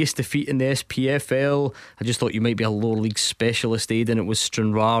 The biggest defeat in the SPFL, I just thought you might be a lower league specialist, Aidan. It was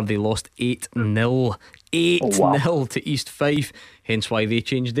Stranraer. They lost 8-0 to East Fife, hence why they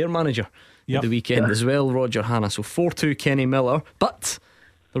changed their manager at the weekend as well, Rodger Hanna. So 4-2 Kenny Miller, but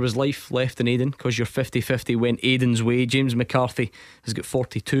there was life left in Aidan because your 50-50 went Aidan's way. James McCarthy has got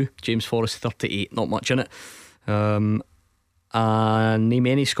 42, James Forrest 38, not much in it. Name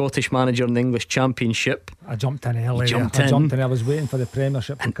any Scottish manager in the English Championship. I jumped in early. I was waiting for the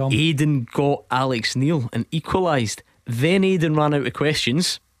Premiership to come. Aidan got Alex Neil and equalised. Then Aidan ran out of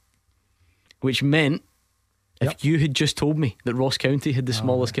questions, which meant if you had just told me that Ross County had the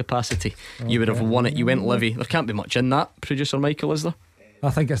smallest capacity, you would have won it. You went Livy. There can't be much in that, producer Michael, is there? I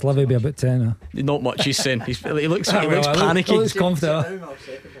think it's Livy be about 10. Not much, he's saying. He looks panicky. He looks confident.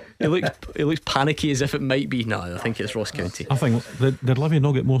 He looks panicky as if it might be. No, I think it's Ross County. I think did Livy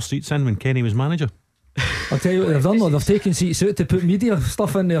not get more seats in when Kenny was manager? I'll tell you what they've done though, they've taken seats out to put media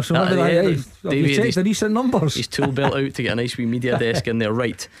stuff in there. So David, you checked the recent numbers. He's tool belt out to get a nice wee media desk in there.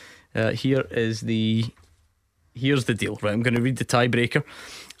 Right, here's the deal. Right, I'm going to read the tiebreaker.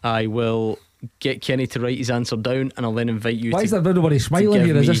 I will get Kenny to write his answer down, and I'll then invite you. Why is everybody smiling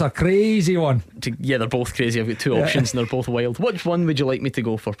here? Is this a crazy one? Yeah, they're both crazy. I've got two options and they're both wild. Which one would you like me to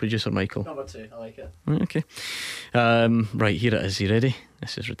go for, producer Michael? Number 2, I like it. Okay. Right, here it is. You ready?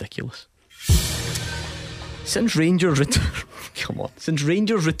 This is ridiculous. Since Rangers returned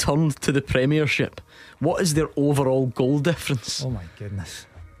to the Premiership, what is their overall goal difference? Oh my goodness.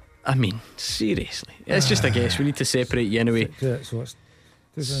 I mean, seriously, it's just a guess. We need to separate you anyway.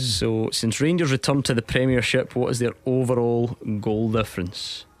 So since Rangers returned to the Premiership, what is their overall goal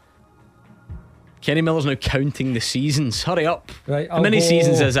difference? Kenny Miller's now counting the seasons. Hurry up. Right, how many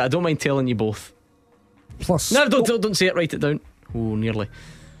seasons is it? I don't mind telling you both. Plus. No, don't say it. Write it down. Oh, nearly.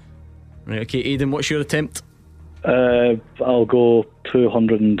 Right, okay, Aidan, what's your attempt? I'll go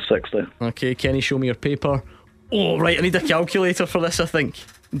 260. Okay, Kenny, show me your paper. Oh, right, I need a calculator for this, I think.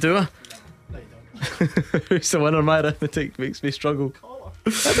 Do I? Who's the winner? My arithmetic makes me struggle.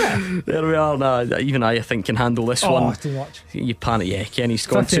 There we are. Nah, even I think can handle this one. Too much. You panic. Yeah, Kenny's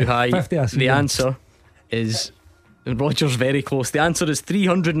gone 50, too high. 50, the answer is Rodger's very close. The answer is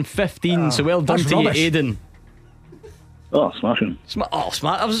 315. So well done to rubbish. You, Aidan. Oh, smashing. Smart.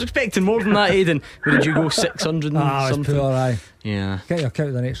 I was expecting more than that, Aidan. Where did you go? 600 and something? Poor, aye. Yeah. Get your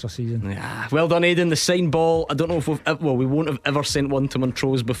count an extra season. Yeah. Well done, Aidan. The signed ball. I don't know if we won't have ever sent one to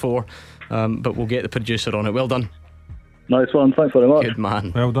Montrose before, but we'll get the producer on it. Well done. Nice one, thanks very much. Good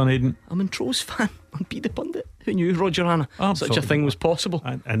man. Well done, Aidan. A Montrose fan on Be the Pundit. Who knew, Rodger Hanna, Absolutely. such a thing was possible?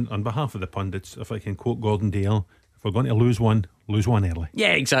 And on behalf of the pundits, if I can quote Gordon Dale, if we're going to lose one early.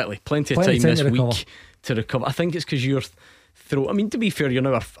 Yeah, exactly. Plenty of time this week to recover. I think it's because you're I mean, to be fair, you're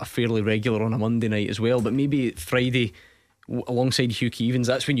now a fairly regular on a Monday night as well, but maybe Friday alongside Hugh Keevins,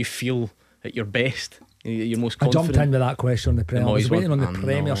 that's when you feel at your best. You're most confident. I jumped in with that question on the Premier. I was waiting on the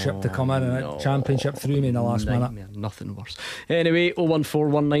Premiership to come in, and the Championship threw me in the last minute. Nothing worse. Anyway,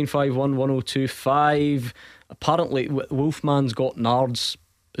 01419511025. Apparently Wolfman's got Nards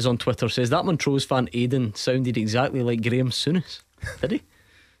is on Twitter, says that Montrose fan Aidan sounded exactly like Graham Souness. Did he?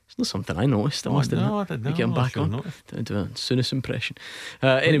 It's not something I noticed. I must have get him back on to do a Souness impression.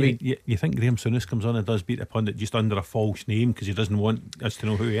 Anyway, you think Graham Souness comes on and does Beat the Pundit just under a false name because he doesn't want us to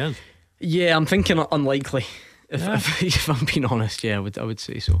know who he is? Yeah, I'm thinking unlikely. If I'm being honest, I would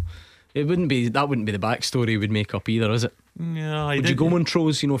say so. That wouldn't be the backstory we'd make up either, is it? Yeah, would you go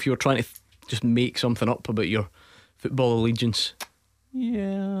Montrose? If you were trying to just make something up about your football allegiance?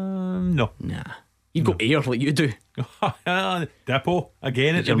 Yeah, no. Nah. You've got air like you do. Dippo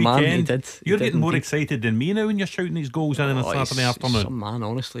again at the Your man, weekend. he did. You're He did getting more indeed. excited than me now when you're shouting these goals in on a Saturday afternoon. Some man,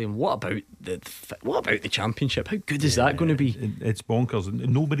 honestly. And what about the Championship? How good is that going to be? It's bonkers.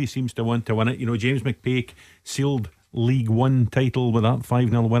 Nobody seems to want to win it. You know, James McPake sealed League One title with that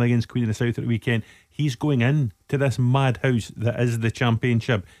 5-0 win against Queen of the South at the weekend. He's going in to this madhouse that is the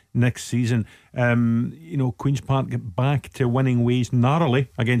Championship next season. You know, Queen's Park get back to winning ways narrowly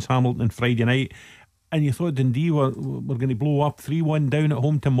against Hamilton Friday night. And you thought Dundee were going to blow up 3-1 down at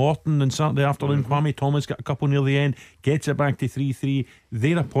home to Morton on Saturday afternoon. Kwame Thomas got a couple near the end, gets it back to 3-3.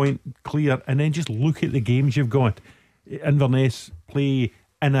 They're a point clear. And then just look at the games you've got. Inverness play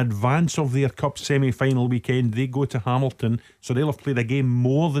in advance of their Cup semi-final weekend. They go to Hamilton, so they'll have played a game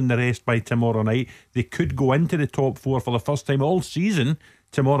more than the rest by tomorrow night. They could go into the top four for the first time all season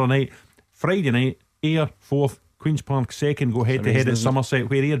tomorrow night. Friday night, Ayr 4th, Queen's Park 2nd, go head to head at Somerset,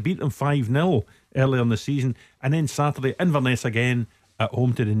 where Ayr beat them 5-0 earlier in the season. And then Saturday, Inverness again at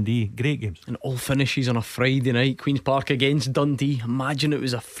home to Dundee. Great games. And all finishes on a Friday night. Queen's Park against Dundee. Imagine it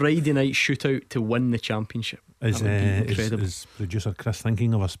was a Friday night shootout to win the Championship. Is producer Chris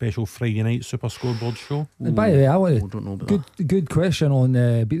thinking of a special Friday night Super Scoreboard show? And by the way, I want don't know about good question on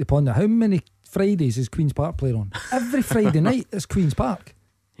Beat the Pundit. How many Fridays is Queen's Park played on? Every Friday night is Queen's Park.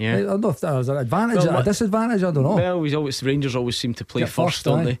 Yeah. I don't know if there's an advantage or a disadvantage. I don't know. Well, Rangers always seem to play first,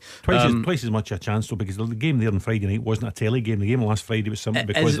 don't they? Twice as much a chance though, because the game there on Friday night wasn't a telly game. The game last Friday was simple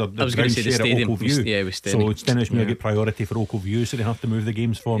because the ground share at Oakville View. So Stenishmuir get priority for Oakville View, so they have to move the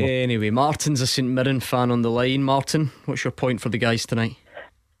games forward. Anyway, Martin's a St Mirren fan on the line. Martin, what's your point for the guys tonight?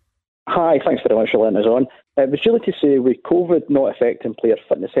 Hi, thanks very much for letting us on. It was really to say, with COVID not affecting player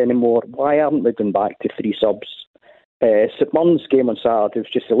fitness anymore, why aren't we going back to 3 subs? St Mirren's game on Saturday was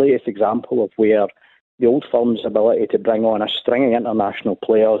just the latest example of where the Old Firm's ability to bring on a string of international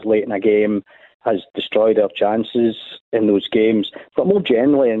players late in a game has destroyed our chances in those games. But more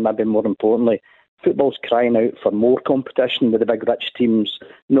generally, and maybe more importantly, football's crying out for more competition with the big rich teams,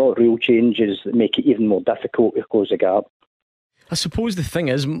 not real changes that make it even more difficult to close the gap. I suppose the thing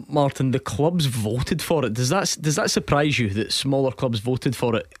is, Martin, the clubs voted for it. Does that surprise you that smaller clubs voted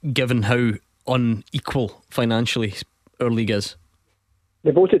for it, given how unequal financially our league is?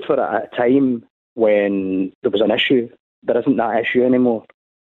 They voted for it at a time when there was an issue. There isn't that issue anymore.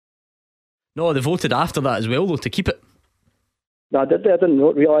 No, they voted after that as well, though, to keep it. No, I didn't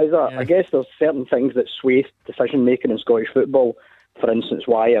realise that. Yeah. I guess there's certain things that sway decision making in Scottish football. For instance,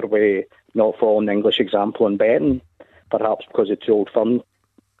 why are we not following the English example in betting? Perhaps because the 2 Old Firm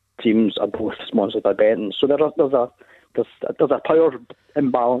teams are both sponsored by betting. So there's a power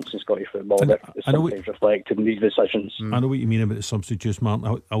imbalance in Scottish football that is sometimes reflected in these decisions. I know what you mean about the substitutes,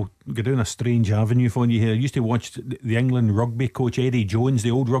 Martin. I'll go down a strange avenue for you here. I used to watch the England rugby coach Eddie Jones,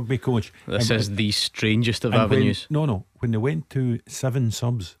 the old rugby coach. This is the strangest of avenues. When they went to 7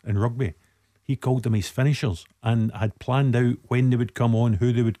 subs in rugby, he called them his finishers and had planned out when they would come on,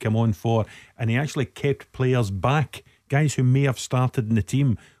 who they would come on for, and he actually kept players back. Guys who may have started in the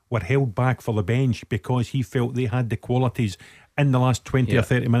team were held back for the bench because he felt they had the qualities in the last 20 or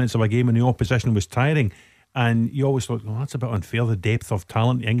 30 minutes of a game and the opposition was tiring. And you always thought, well, that's a bit unfair, the depth of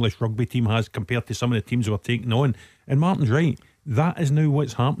talent the English rugby team has compared to some of the teams we're taking on. And Martin's right, that is now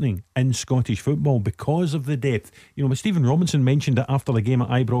what's happening in Scottish football because of the depth. You know, when Stephen Robinson mentioned it after the game at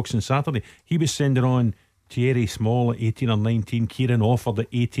Ibrox on Saturday, he was sending on Thierry Small at 18 or 19, Kieran Offord at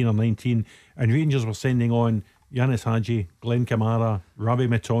 18 or 19, and Rangers were sending on Yanis Hadji, Glenn Kamara, Rabi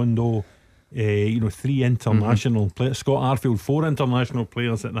Matondo, 3 international players, Scott Arfield, 4 international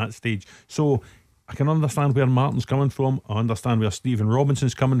players at that stage. So I can understand where Martin's coming from, I understand where Stephen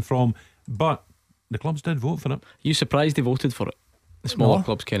Robinson's coming from, but the clubs did vote for it. You surprised they voted for it? The smaller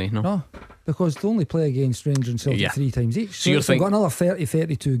clubs, Kenny? No, because they only play against Rangers and Celtic 3 times each. So you've got another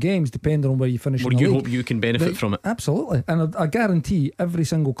 30-32 games depending on where you finish in the league. You hope you can benefit from it. Absolutely. And I guarantee every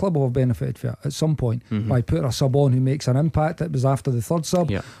single club will have benefited from it at some point by putting a sub on who makes an impact. It was after the 3rd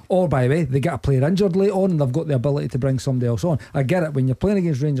sub, or by the way, they get a player injured late on and they've got the ability to bring somebody else on. I get it, when you're playing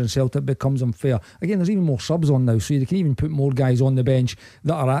against Rangers and Celtic it becomes unfair. Again, there's even more subs on now, so you can even put more guys on the bench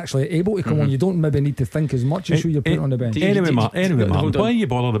that are actually able to come on. You don't maybe need to think as much as who you're putting on the bench. Anyway, Martin, why are you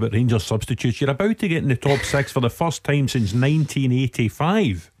bothered about Rangers substitutes? You're about to get in the top 6 for the first time since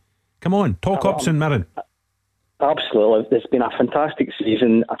 1985. Come on, talk up St Mirren. Absolutely, it's been a fantastic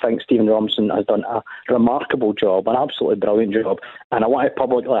season. I think Stephen Robinson has done a remarkable job, an absolutely brilliant job, and I want to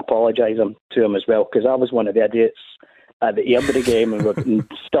publicly apologise to him as well, because I was one of the idiots at the end of the game, and we're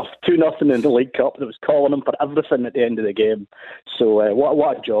stuffed 2-0 in the League Cup. There was calling him for everything at the end of the game. So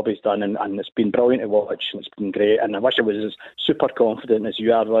what a job he's done, and it's been brilliant to watch, and it's been great. And I wish I was as super confident as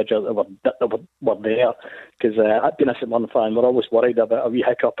you are, Roger, that we're there, because being a St Mirren fan, we're always worried about a wee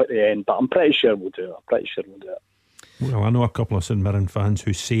hiccup at the end, but I'm pretty sure we'll do it. Well, I know a couple of St Mirren fans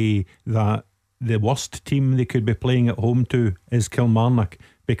who say that the worst team they could be playing at home to is Kilmarnock,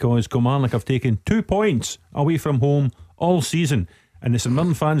 because Kilmarnock have taken 2 points away from home all season. And the St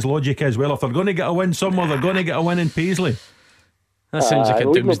Mirren fans' logic is, well, if they're going to get a win somewhere, they're going to get a win in Paisley. That sounds like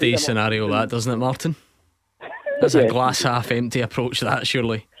a doomsday scenario, that, doesn't it, Martin? That's a glass half empty approach, that,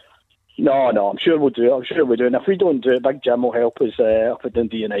 surely. No, I'm sure we'll do it. And if we don't do it, Big Jim will help us up at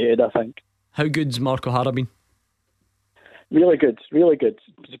Dundee United, I think. How good's Mark O'Hara been? Really good.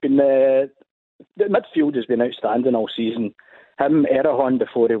 He's been the midfield has been outstanding all season. Him, Erahon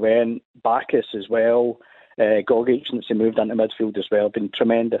before he went, Bacchus as well, Gogic since he moved into midfield as well, been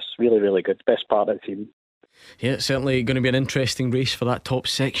tremendous. Really good. Best part of the team. Yeah, it's certainly going to be an interesting race for that top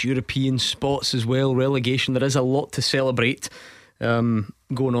 6 European spots as well. Relegation, there is a lot to celebrate going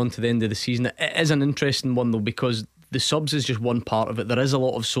on to the end of the season. It is an interesting one though, because the subs is just one part of it. There is a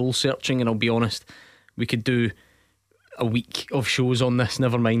lot of soul searching, and I'll be honest, we could do a week of shows on this,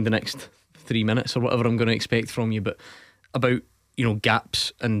 never mind the next 3 minutes or whatever I'm going to expect from you, but about, you know,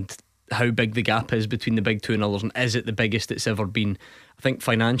 gaps and how big the gap is between the big two and others, and is it the biggest it's ever been? I think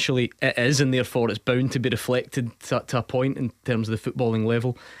financially it is, and therefore it's bound to be reflected to a point in terms of the footballing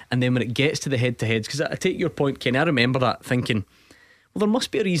level. And then when it gets to the head-to-heads, because I take your point, Ken, I remember that thinking, well, there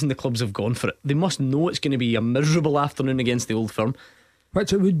must be a reason the clubs have gone for it. They must know it's going to be a miserable afternoon against the Old Firm,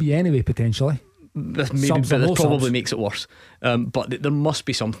 which it would be anyway, potentially. But that probably makes it worse. But there must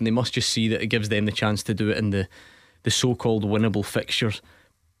be something. They must just see that it gives them the chance to do it in the so-called winnable fixtures.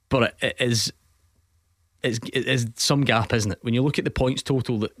 But it is some gap, isn't it? When you look at the points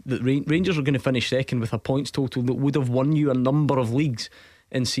total, that Rangers are going to finish second with a points total that would have won you a number of leagues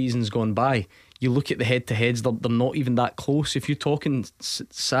in seasons gone by. You look at the head-to-heads, they're not even that close. If you're talking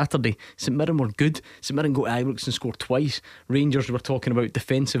Saturday, St Mirren were good. St Mirren go to Ibrox and score twice. Rangers, were talking about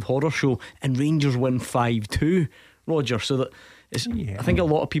defensive horror show, and Rangers win 5-2, Rodger. So that I think a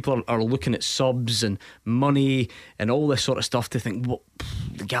lot of people are looking at subs and money and all this sort of stuff to think, well,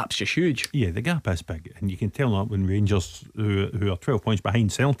 the gap's just huge. Yeah, the gap is big, and you can tell that when Rangers, who are 12 points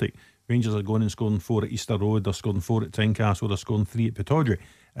behind Celtic, Rangers are going and scoring 4 at Easter Road, they're scoring 4 at Tynecastle, they're scoring 3 at Pittodrie.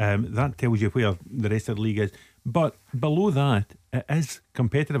 That tells you where the rest of the league is. But below that, it is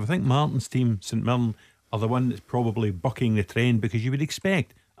competitive. I think Martin's team, St Mirren, are the one that's probably bucking the trend, because you would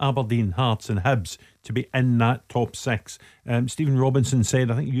expect Aberdeen, Hearts and Hibs to be in that top 6. Stephen Robinson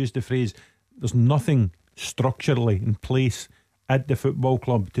said, I think he used the phrase, there's nothing structurally in place at the football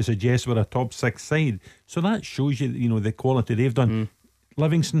club to suggest we're a top 6 side. So that shows you, you know, the quality they've done.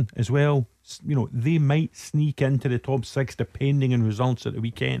 Livingston as well, you know, they might sneak into the top 6 depending on results at the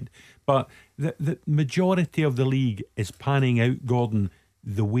weekend. But the majority of the league is panning out, Gordon,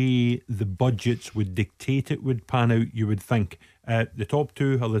 the way the budgets would dictate it would pan out, you would think. The top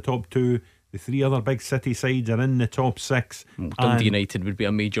 2 are the top 2. The 3 other big city sides are in the top 6. Dundee United would be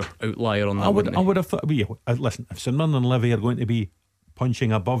a major outlier on that. I would have thought, listen, if St Mirren and Livy are going to be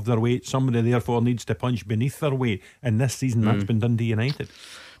punching above their weight, somebody therefore needs to punch beneath their weight, and this season that's been Dundee United.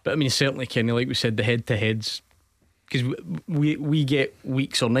 But I mean, certainly, Kenny, like we said, the head-to-heads, because we get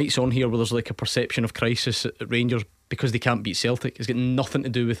weeks or nights on here where there's like a perception of crisis at Rangers because they can't beat Celtic. It's got nothing to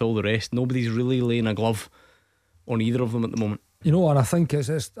do with all the rest. Nobody's really laying a glove on either of them at the moment. You know, and I think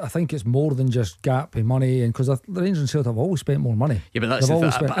it's more than just gap in money, and because the Rangers and Celtic have always spent more money. Yeah, but that's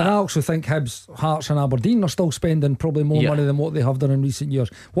and I also think Hibs, Hearts and Aberdeen are still spending probably more money than what they have done in recent years.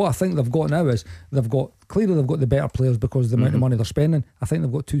 What I think they've got now is they've got the better players because of the amount of money they're spending. I think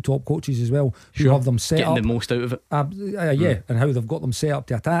they've got 2 top coaches as well who have them set getting up, the most out of it. And how they've got them set up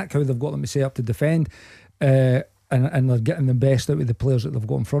to attack, how they've got them set up to defend, and they're getting the best out of the players that they've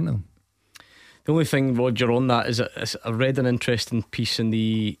got in front of them. The only thing, Roger, on that is I read an interesting piece in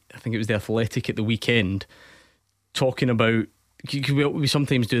I think it was the Athletic at the weekend, talking about, we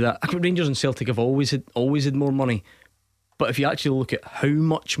sometimes do that. Rangers and Celtic have always had more money, but if you actually look at how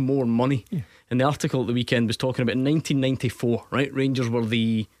much more money, and the article at the weekend was talking about in 1994, right? Rangers were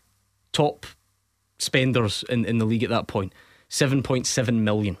the top spenders in the league at that point, 7.7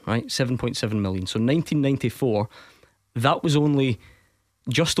 million, right? 7.7 million. So 1994, that was only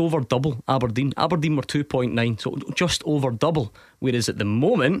just over double Aberdeen. Aberdeen were 2.9, so just over double. Whereas at the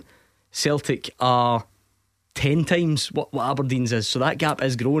moment, Celtic are 10 times what Aberdeen's is. So that gap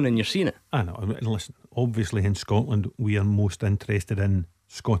is growing, and you're seeing it. I know. Listen, obviously in Scotland we are most interested in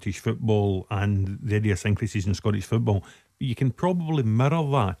Scottish football and the idiosyncrasies in Scottish football. You can probably mirror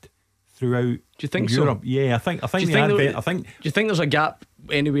that throughout. Do you think Europe? so? Yeah, I think. Do you think there's a gap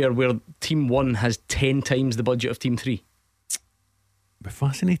anywhere where Team 1 has 10 times the budget of Team 3? Be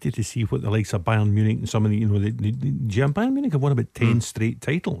fascinated to see what the likes of Bayern Munich and some of the Bayern Munich have won about 10 straight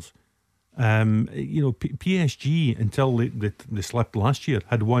titles. PSG until they slipped last year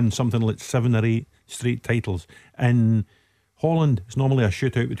had won something like 7 or 8 straight titles. In Holland, it's normally a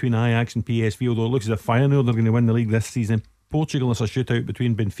shootout between Ajax and PSV, although it looks as if Feyenoord are going to win the league this season. Portugal is a shootout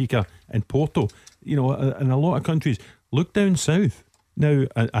between Benfica and Porto. In a lot of countries, look down south. Now,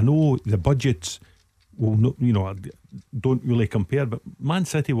 I know the budgets will don't really compare, but Man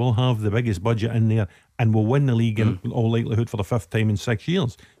City will have the biggest budget in there and will win the league in all likelihood for the 5th time in 6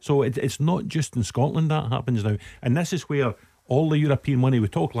 years. So it's not just in Scotland that happens now, and this is where all the European money, we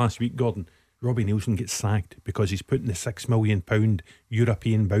talked last week, Gordon, Robbie Nielsen gets sacked because he's putting the £6 million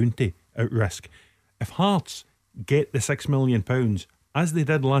European bounty at risk. If Hearts get the £6 million as they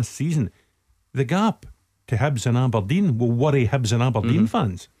did last season, the gap to Hibs and Aberdeen will worry Hibs and Aberdeen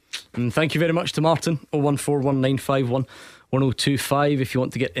fans. And thank you very much to Martin. 01419511025 if you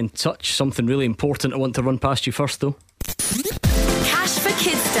want to get in touch. Something really important I want to run past you first though. Cash for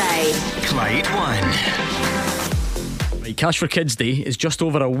Kids Day. Clyde 1. Cash for Kids Day is just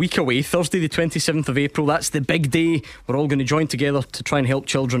over a week away, Thursday the 27th of April. That's the big day. We're all going to join together to try and help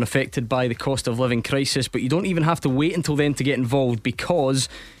children affected by the cost of living crisis. But you don't even have to wait until then to get involved, because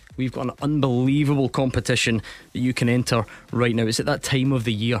we've got an unbelievable competition that you can enter right now. It's at that time of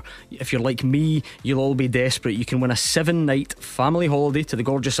the year. If you're like me, you'll all be desperate. You can win a 7-night family holiday to the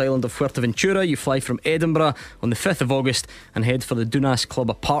gorgeous island of Fuerteventura. You fly from Edinburgh on the 5th of August and head for the Dunas Club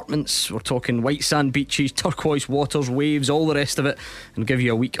apartments. We're talking white sand beaches, turquoise waters, waves, all the rest of it, and give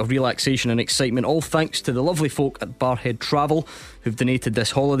you a week of relaxation and excitement, all thanks to the lovely folk at Barhead Travel who've donated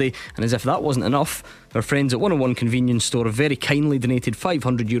this holiday. And as if that wasn't enough, our friends at 101 Convenience Store have very kindly donated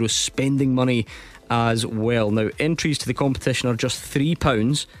 €500 spending money as well. Now, entries to the competition are just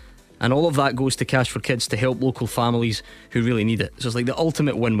 £3, and all of that goes to Cash for Kids to help local families who really need it. So it's like the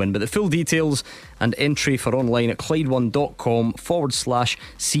ultimate win-win. But the full details and entry for online at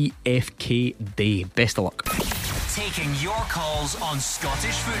Clyde1.com/CFK Day. Best of luck. Taking your calls on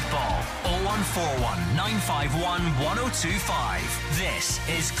Scottish football. 0141 951 1025. This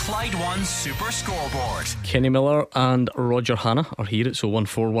is Clyde 1 Super Scoreboard. Kenny Miller and Rodger Hannah are here at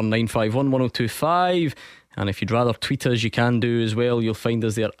 0141 and if you'd rather tweet us, you can do as well. You'll find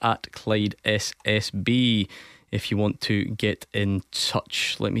us there at Clyde SSB if you want to get in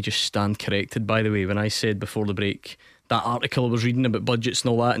touch. Let me just stand corrected, by the way. When I said before the break that article I was reading about budgets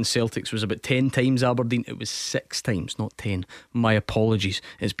and all that, and Celtics was about 10 times Aberdeen, it was 6 times, not 10. My apologies,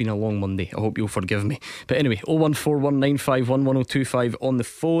 it's been a long Monday. I hope you'll forgive me. But anyway, 01419511025 on the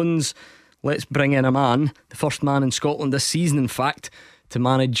phones. Let's bring in a man, the first man in Scotland this season in fact, to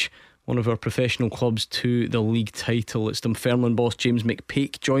manage one of our professional clubs to the league title. It's Dunfermline boss James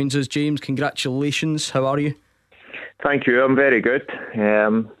McPake joins us. James, congratulations, how are you? Thank you, I'm very good,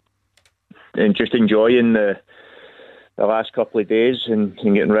 and just enjoying the last couple of days and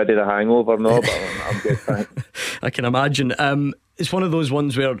getting rid of the hangover now, but I'm good, thanks. I can imagine. It's one of those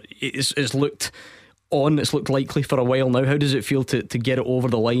ones where it's looked likely for a while now. How does it feel to get it over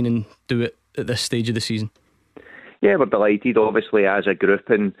the line and do it at this stage of the season? Yeah, we're delighted obviously as a group,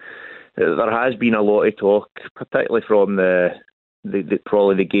 and there has been a lot of talk, particularly from the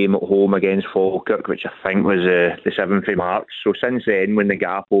probably the game at home against Falkirk, which I think was the 7th of March. So since then, when the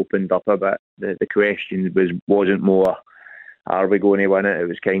gap opened up a bit, the question wasn't more are we going to win it, it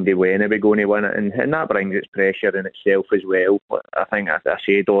was kind of when are we going to win it, and that brings its pressure in itself as well. But I think I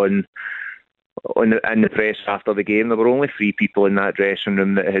said in the press after the game, there were only 3 people in that dressing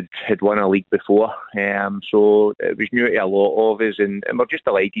room that had won a league before, so it was new to a lot of us, and we're just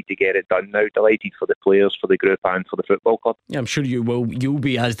delighted to get it done now. Delighted for the players, for the group, and for the football club. Yeah, I'm sure you'll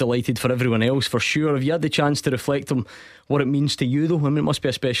be as delighted for everyone else, for sure. Have you had the chance to reflect on what it means to you though? I mean, it must be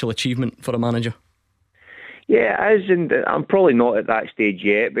a special achievement for a manager. Yeah, it is, and I'm probably not at that stage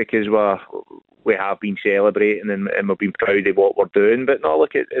yet, because we have been celebrating and we've been proud of what we're doing. But no,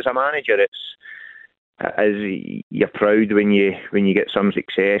 look, as a manager, you're proud when you get some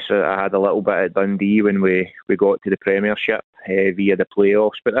success. I had a little bit at Dundee when we got to the Premiership via the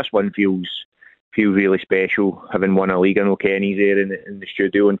playoffs, but this one feels really special, having won a league. I know Kenny's there in the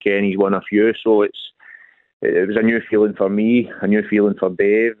studio, and Kenny's won a few, so it was a new feeling for me, a new feeling for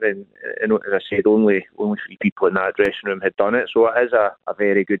Dave, and as I said, only 3 people in that dressing room had done it, so it is a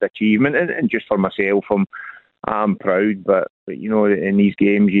very good achievement, and just for myself, I'm proud, but you know, in these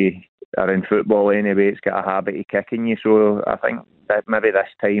games you are in football anyway, it's got a habit of kicking you, so I think maybe this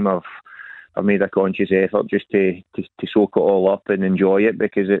time I've made a conscious effort just to soak it all up and enjoy it,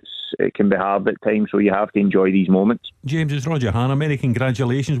 because it can be hard at times, so you have to enjoy these moments. James, it's Rodger Hannah. Many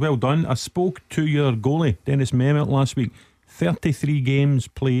congratulations, well done. I spoke to your goalie Dennis Mehmet last week. 33 games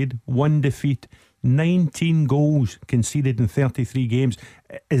played, 1 defeat, 19 goals conceded in 33 games.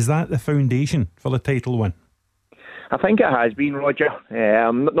 Is that the foundation for the title win? I think it has been, Roger.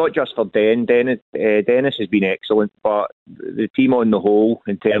 Not just for Dennis has been excellent, but the team on the whole,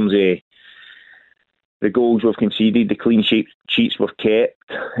 in terms of the goals we've conceded, the clean sheets we've kept,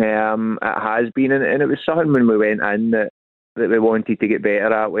 it has been, and it was something when we went in that we wanted to get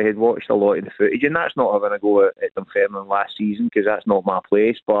better at. We had watched a lot of the footage, and that's not having a go at Dunfermline last season, because that's not my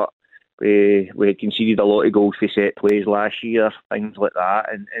place, but we had conceded a lot of goals for set plays last year, things like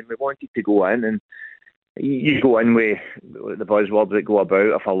that, and we wanted to go in, and you go in with the buzzwords that go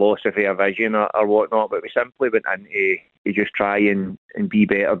about, a philosophy, a vision or whatnot, but we simply went in to just try and be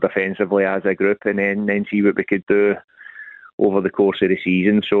better defensively as a group, and then see what we could do over the course of the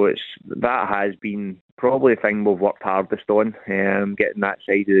season. So that has been probably the thing we've worked hardest on, getting that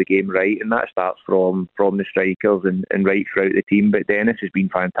side of the game right, and that starts from the strikers and right throughout the team. But Dennis has been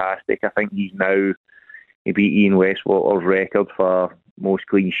fantastic. I think he beat Ian Westwater's record for most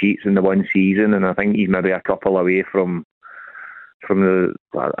clean sheets in the one season, and I think he's maybe a couple away from the,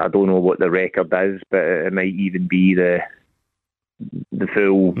 I don't know what the record is, but it might even be the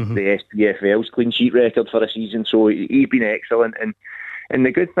full the SPFL's clean sheet record for a season. So he's been excellent, and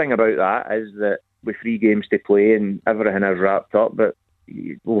the good thing about that is that with 3 games to play and everything is wrapped up, but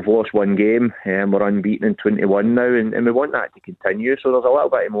we've lost 1 game and we're unbeaten in 21 now, and we want that to continue, so there's a little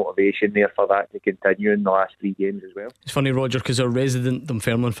bit of motivation there for that to continue in the last 3 games as well. It's funny, Rodger, because our resident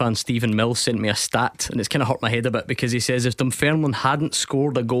Dunfermline fan Stephen Mills sent me a stat, and it's kind of hurt my head a bit, because he says if Dunfermline hadn't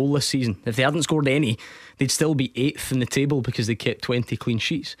scored a goal this season, if they hadn't scored any, they'd still be 8th in the table because they kept 20 clean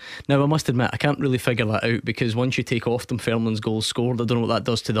sheets. Now I must admit I can't really figure that out, because once you take off Dunfermline's goals scored, I don't know what that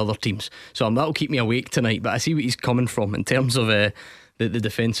does to the other teams, so that'll keep me awake tonight. But I see what he's coming from in terms of the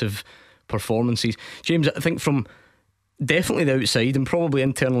defensive performances. James, I think from definitely the outside and probably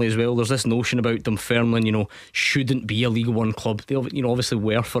internally as well, there's this notion about Dunfermline, shouldn't be a League One club. They obviously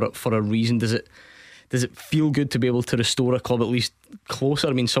were for a reason. Does it feel good to be able to restore a club at least closer?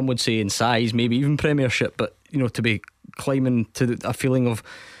 I mean, some would say in size, maybe even Premiership, but to be climbing to a feeling of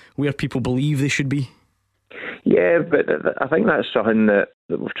where people believe they should be. Yeah, but I think that's something that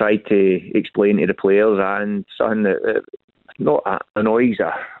we've tried to explain to the players, and something that not annoys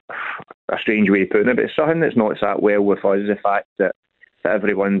a strange way of putting it, but it's something that's not sat well with us, the fact that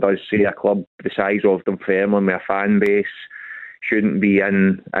everyone does say a club the size of Dunfermline with a fan base shouldn't be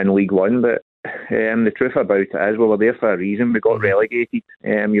in League One, but the truth about it is we were there for a reason. We got relegated.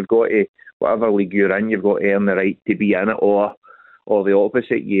 You've got to, whatever league you're in, you've got to earn the right to be in it, or the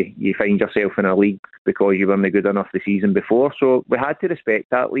opposite, you find yourself in a league because you weren't good enough the season before. So we had to respect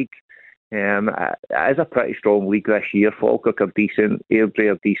that league. It is a pretty strong league this year. Falkirk are decent,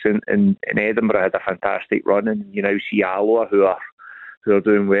 Airdrie are decent, and Edinburgh had a fantastic run, and you now see Alloa who are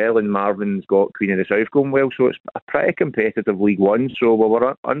doing well, and Marvin's got Queen of the South going well, so it's a pretty competitive League One. So we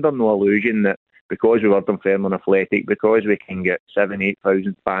were under no illusion that because we were Dunfermline Athletic, because we can get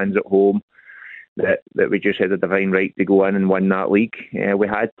 7,000-8,000 fans at home, that we just had a divine right to go in and win that league. We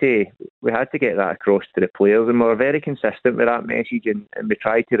had to get that across to the players, and we were very consistent with that message, and we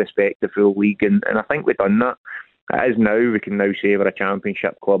tried to respect the full league, and I think we've done that. It is now, we can now say we're a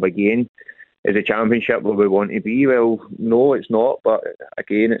championship club again. Is a championship where we want to be? Well, no, it's not, but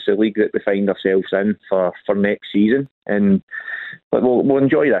again, it's a league that we find ourselves in for next season, but we'll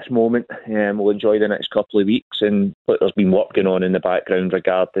enjoy this moment, and we'll enjoy the next couple of weeks, and there's been work going on in the background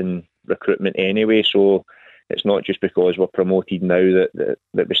regarding recruitment anyway, so it's not just because we're promoted now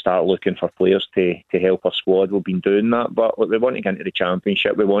that we start looking for players to help our squad. We've been doing that, but we want to get into the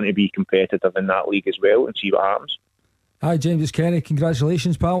championship. We want to be competitive in that league as well and see what happens. Hi James, it's Kenny.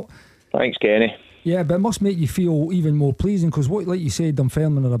 Congratulations, pal. Thanks, Kenny. Yeah, but it must make you feel even more pleasing, because like you said,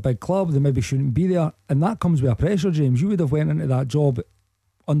 Dunfermline are a big club, they maybe shouldn't be there, and that comes with a pressure, James. You would have went into that job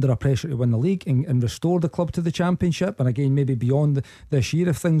under a pressure to win the league and restore the club to the championship, and again maybe beyond this year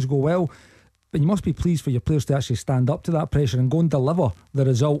if things go well. But you must be pleased for your players to actually stand up to that pressure and go and deliver the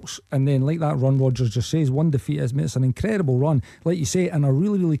results, and then like that run Rodgers just says, 1 defeat it's an incredible run, like you say, in a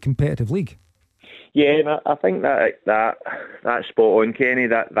really, really competitive league. Yeah, I think that's spot on, Kenny.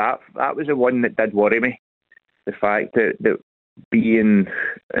 That was the one that did worry me. The fact that being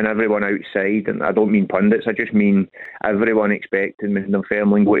and everyone outside, and I don't mean pundits, I just mean everyone expecting when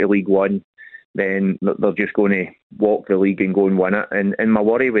Dunfermline go to League One then they're just going to walk the league and go and win it. And my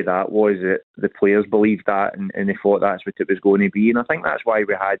worry with that was that the players believed that and they thought that's what it was going to be. And I think that's why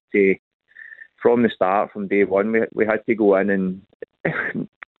we had to, from the start, from day one, we had to go in and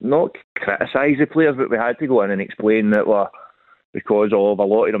not criticise the players, but we had to go in and explain that because of a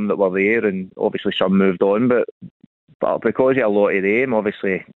lot of them that were there, and obviously some moved on, but because of a lot of them,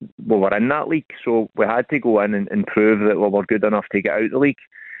 obviously we were in that league, so we had to go in and prove that we were good enough to get out of the league.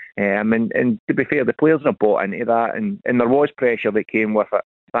 And to be fair, the players have bought into that, and there was pressure that came with it.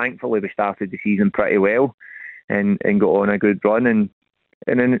 Thankfully, we started the season pretty well and got on a good run. And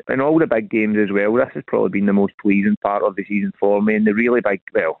in all the big games as well, this has probably been the most pleasing part of the season for me. And the really big,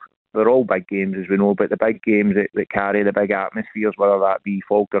 well, they're all big games as we know, but the big games that carry the big atmospheres, whether that be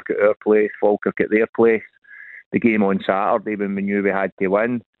Falkirk at our place, Falkirk at their place, the game on Saturday when we knew we had to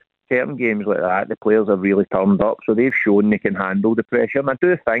win. Certain games like that, the players have really turned up, so they've shown they can handle the pressure. And I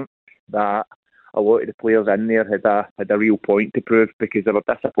do think that a lot of the players in there had a real point to prove, because they were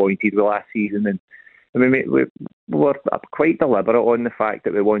disappointed with last season. And I mean, we were quite deliberate on the fact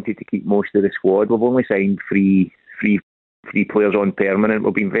that we wanted to keep most of the squad. We've only signed three players on permanent.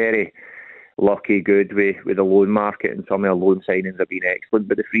 We've been very lucky, good with the loan market, and some of the loan signings have been excellent.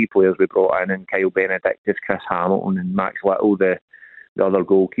 But the three players we brought in, and Kyle Benedictus, Chris Hamilton and Max Little, the other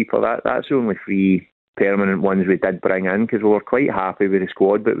goalkeeper, that's the only three permanent ones we did bring in, because we were quite happy with the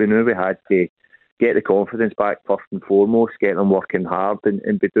squad, but we knew we had to get the confidence back first and foremost, get them working hard,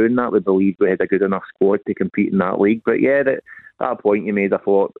 and by doing that we believed we had a good enough squad to compete in that league. But yeah, that point you made, I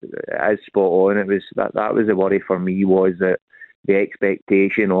thought, is spot on. It was that was the worry for me, was that the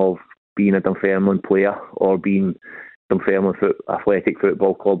expectation of being a Dunfermline player or being Dunfermline Athletic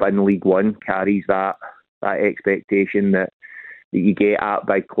Football Club in League One carries that expectation that you get at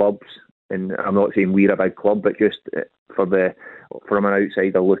big clubs. And I'm not saying we're a big club, but just from an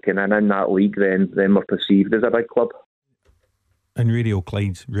outsider looking in that league, then we're perceived as a big club. And Radio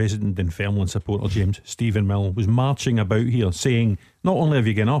Clyde's resident Dunfermline supporter, James Stephen Mill, was marching about here saying, not only have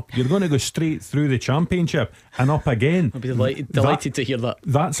you gone up, you're going to go straight through the Championship and up again. I'll be delighted to hear that.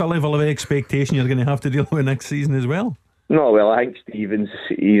 That's a level of expectation you're going to have to deal with next season as well. No, well, I think Stephen's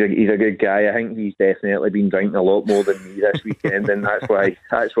he's a good guy. I think he's definitely been drinking a lot more than me this weekend, and that's why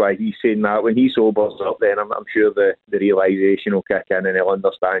he's saying that. When he sobers up, then I'm sure the realisation will kick in, and he'll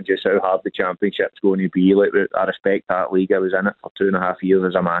understand just how hard the Championship's going to be. Like, I respect that league. I was in it for 2.5 years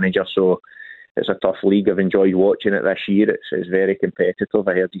as a manager, so it's a tough league. I've enjoyed watching it this year. It's very competitive.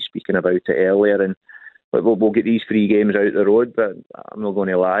 I heard you speaking about it earlier, and we'll get these 3 games out the road, but I'm not going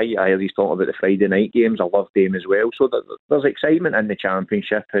to lie, I heard he's talking about the Friday night games. I love them as well. So there's excitement in the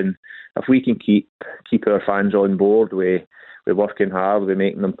Championship, and if we can keep our fans on board, we're working hard, we're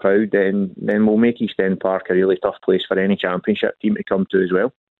making them proud, then we'll make East End Park a really tough place for any Championship team to come to as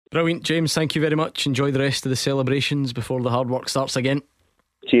well. Brilliant, James, thank you very much. Enjoy the rest of the celebrations before the hard work starts again.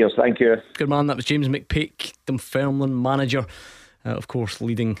 Cheers, thank you. Good man, that was James McPake, Dunfermline manager. Of course,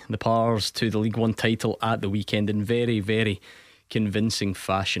 leading the Pars to the League One title at the weekend in very, very convincing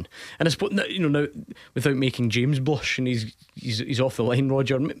fashion. And I suppose, now without making James blush, and he's off the line,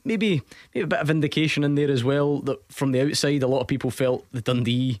 Rodger, maybe a bit of indication in there as well that from the outside, a lot of people felt the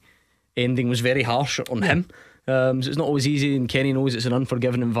Dundee ending was very harsh on him. So it's not always easy, and Kenny knows it's an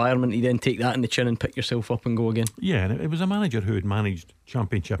unforgiving environment. You then take that in the chin and pick yourself up and go again. Yeah, and it was a manager who had managed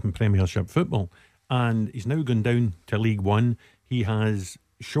Championship and Premiership football, and he's now gone down to League One. He has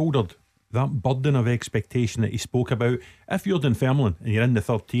shouldered that burden of expectation that he spoke about. If you're Dunfermline and you're in the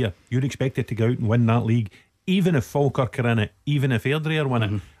third tier, you're expected to go out and win that league, even if Falkirk are in it, even if Airdrie win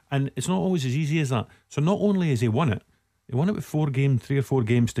it. And it's not always as easy as that. So not only has he won it with 3 or 4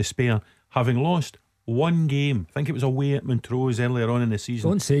 games to spare, having lost one game. I think it was away at Montrose earlier on in the season.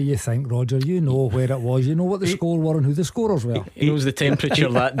 Don't say you think, Rodger. You know where it was. You know what the score were and who the scorers were. He knows the temperature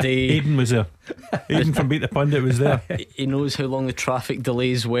that day. Aidan was there. Aidan from Beat the Pundit was there. He knows how long the traffic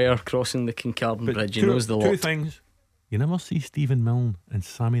delays were crossing the Kincardine Bridge. He knows the lot. 2 things. You never see Stephen Milne and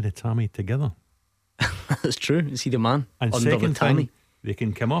Sammy the Tammy together. That's true. Is he the man? And under second the Tammy? They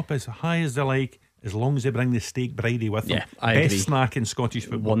can come up as high as they like, as long as they bring the steak bridie with them. I agree. Best snack in Scottish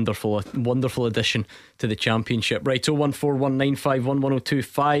football. Wonderful addition to the Championship. Right,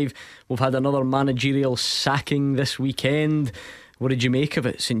 01419511025. We've had another managerial sacking this weekend. What did you make of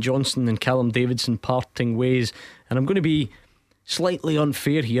it? St Johnstone and Callum Davidson parting ways. And I'm going to be slightly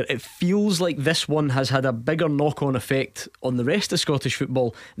unfair here. It feels like this one has had a bigger knock-on effect on the rest of Scottish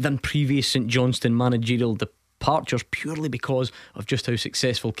football than previous St Johnstone managerial departures, purely because of just how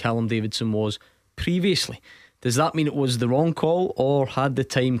successful Callum Davidson was previously. Does that mean it was the wrong call, or had the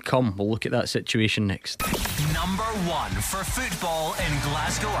time come? We'll look at that situation next. Number 1 for football in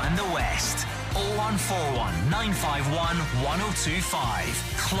Glasgow and the West. 0141 951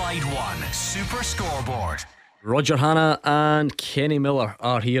 1025. Clyde 1 Super Scoreboard. Rodger Hannah and Kenny Miller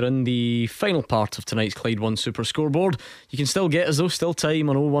are here in the final part of tonight's Clyde 1 Super Scoreboard. You can still get us though, still time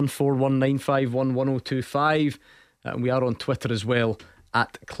on 0141 951 1025. And we are on Twitter as well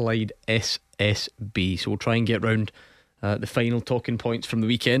at Clyde SSB. So we'll try and get round the final talking points from the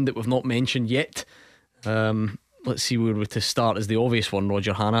weekend that we've not mentioned yet. Let's see where we're to start. Is the obvious one,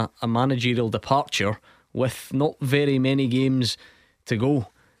 Rodger Hannah. A managerial departure with not very many games to go.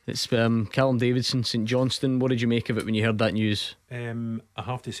 It's Callum Davidson, St Johnstone. What did you make of it when you heard that news? I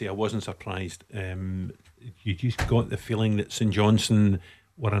have to say I wasn't surprised. You just got the feeling that St Johnstone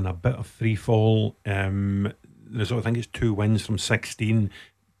were in a bit of free fall. There's, I think it's 2 wins from 16.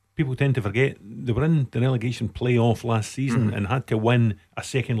 People tend to forget they were in the relegation playoff last season and had to win a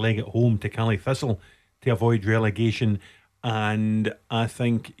second leg at home to Cally Thistle to avoid relegation. And I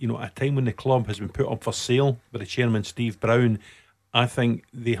think, at a time when the club has been put up for sale by the chairman Steve Brown, I think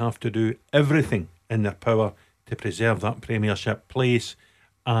they have to do everything in their power to preserve that Premiership place.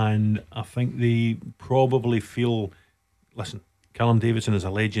 And I think they probably feel, listen, Callum Davidson is a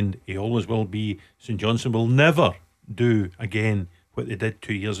legend. He always will be. St Johnstone will never do again what they did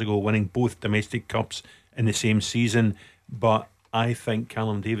 2 years ago, winning both domestic cups in the same season. But I think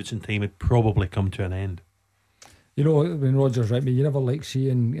Callum Davidson's time had probably come to an end. When Rodger's right, you never like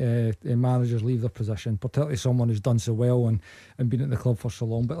seeing managers leave their position, particularly someone who's done so well and been at the club for so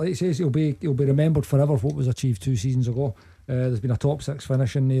long. But like he says, he'll be remembered forever for what was achieved 2 seasons ago. There's been a top 6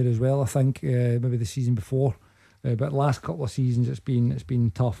 finish in there as well, I think, maybe the season before. But last couple of seasons it's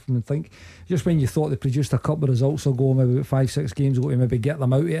been tough. And I think just when you thought they produced a couple of results ago, maybe about 5-6 games ago, to maybe get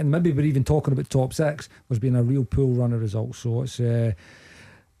them out of it, and maybe we're even talking about top 6, there's been a real pool run of results. So it's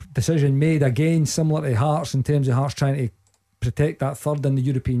decision made again, similar to Hearts, in terms of Hearts trying to protect that third in the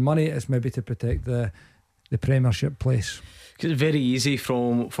European money. It's maybe to protect the Premiership place. Because it's very easy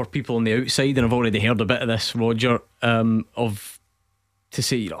for people on the outside, and I've already heard a bit of this, Rodger, to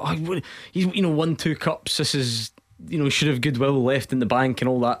say, he's won 2 cups. This is, should have goodwill left in the bank and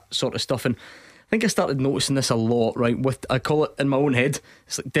all that sort of stuff. And I think I started noticing this a lot, right? I call it in my own head,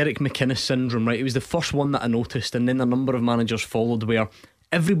 it's like Derek McInnes syndrome, right? It was the first one that I noticed, and then a number of managers followed, where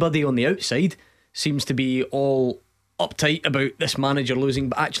everybody on the outside seems to be all uptight about this manager losing,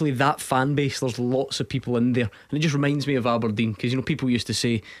 but actually that fan base, there's lots of people in there. And it just reminds me of Aberdeen, because people used to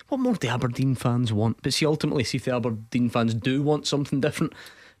say, what more do Aberdeen fans want? But ultimately, if the Aberdeen fans do want something different,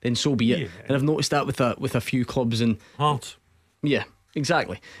 then so be it. Yeah. And I've noticed that with a few clubs and Hearts. Yeah,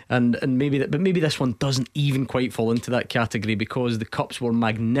 exactly. And maybe this one doesn't even quite fall into that category, because the cups were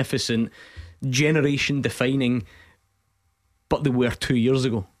magnificent, generation defining, but they were 2 years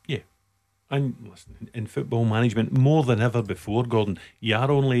ago. Yeah. And listen, in football management, more than ever before, Gordon, you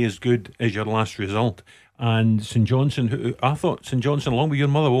are only as good as your last result. And St Johnstone, I thought St Johnstone, along with your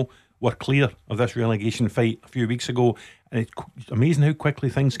Motherwell, were clear of this relegation fight a few weeks ago. And it's amazing how quickly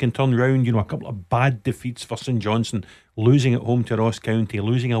things can turn round. A couple of bad defeats for St Johnstone, losing at home to Ross County,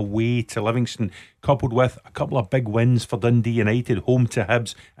 losing away to Livingston, coupled with a couple of big wins for Dundee United, home to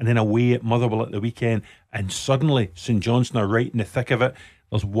Hibs, and then away at Motherwell at the weekend. And suddenly St Johnstone are right in the thick of it.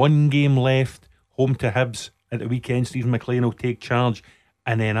 There's 1 game left, home to Hibs at the weekend. Stephen McLean will take charge,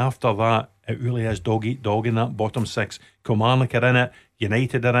 and then after that it really is dog eat dog in that bottom 6. Kilmarnock are in it,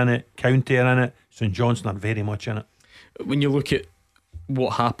 United are in it, County are in it, St Johnstone are very much in it. When you look at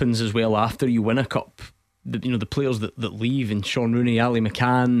what happens as well after you win a cup, the players that leave, and Sean Rooney, Ali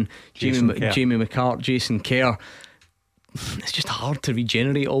McCann, Jamie McCart, Jason Kerr, it's just hard to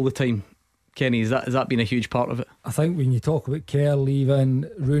regenerate all the time. Kenny, has that been a huge part of it? I think when you talk about Kerr leaving,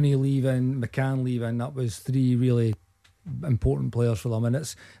 Rooney leaving, McCann leaving, that was 3 really important players for them, and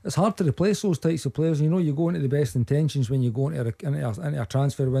it's hard to replace those types of players. You go into the best intentions when you go into a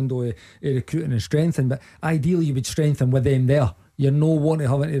transfer window of recruiting and strengthening, but ideally you would strengthen with them there. You're no wanting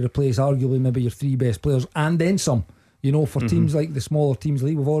having to replace arguably maybe your 3 best players and then some. For teams like the smaller teams,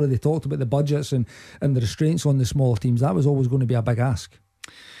 like we've already talked about the budgets and the restraints on the smaller teams, that was always going to be a big ask.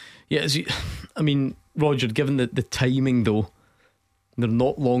 Yeah, Rodger, given the timing though, they're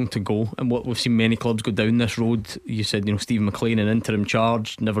not long to go, and what we've seen many clubs go down this road. You said, Stephen McLean in interim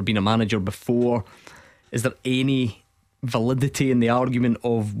charge, never been a manager before. Is there any validity in the argument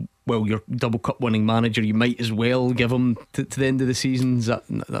of, well, you're double cup winning manager, you might as well give him to the end of the season? Is that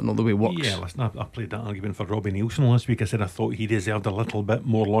not the way it works? Yeah, listen, I played that argument for Robbie Neilson last week. I said I thought he deserved a little bit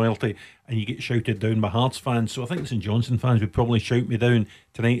more loyalty, and you get shouted down by Hearts fans. So I think St Johnstone fans would probably shout me down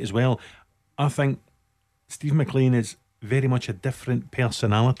tonight as well. I think Steve McLean is very much a different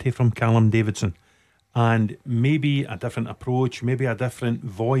personality from Callum Davidson, and maybe a different approach, maybe a different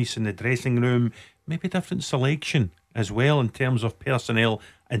voice in the dressing room, maybe a different selection as well in terms of personnel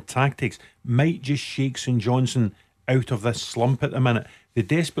and tactics might just shake St Johnstone out of this slump at the minute. They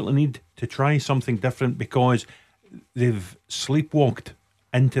desperately need to try something different because they've sleepwalked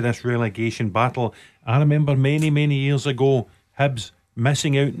into this relegation battle. I remember many years ago Hibs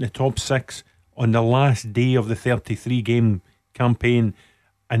missing out in the top 6 on the last day of the 33 game campaign,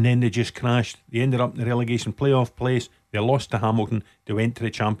 and then they just crashed. They ended up in the relegation playoff place. They lost to Hamilton. They went to the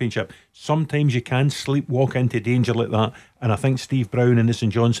Championship. Sometimes you can sleepwalk into danger like that, and I think Steve Brown and the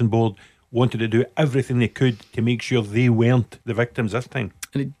St Johnstone board wanted to do everything they could to make sure they weren't the victims this time.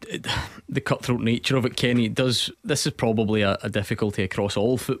 And the cutthroat nature of it, Kenny, this is probably a difficulty across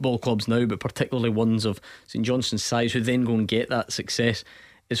all football clubs now, but particularly ones of St Johnstone's size who then go and get that success.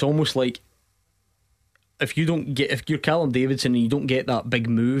 It's almost like if you're Callum Davidson and you don't get that big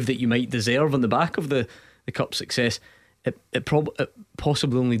move that you might deserve on the back of the cup success, it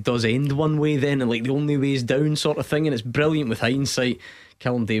possibly only does end one way then, and like the only way is down sort of thing. And it's brilliant with hindsight.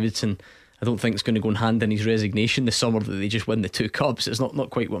 Callum Davidson, I don't think it's going to go and hand in his resignation this summer that they just win the 2 cups. It's not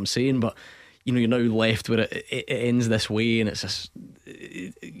quite what I'm saying, but you're now left where it ends this way, and it's just,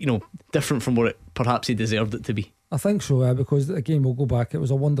 different from what perhaps he deserved it to be. I think so, because again, we'll go back. It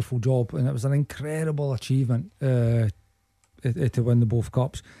was a wonderful job, and it was an incredible achievement to win the both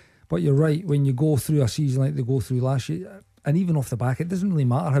cups. But you're right, when you go through a season like they go through last year, and even off the back, it doesn't really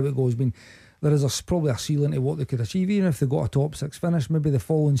matter how it goes. I mean, there is probably a ceiling to what they could achieve. Even if they got a top 6 finish, maybe the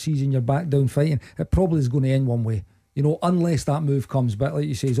following season you're back down fighting, it probably is going to end one way, unless that move comes. But like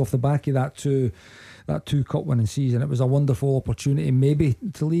you say, it's off the back of that two cup winning season. It was a wonderful opportunity maybe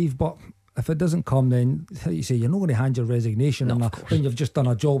to leave, but if it doesn't come, then like you say, you're not going to hand your resignation when you've just done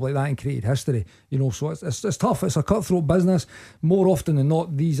a job like that and created history. So it's tough. It's a cutthroat business. More often than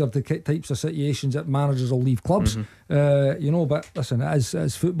not, these are the types of situations that managers will leave clubs. But listen, it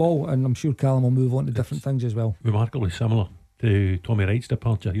is football, and I'm sure Callum will move on to different things as well. Remarkably similar to Tommy Wright's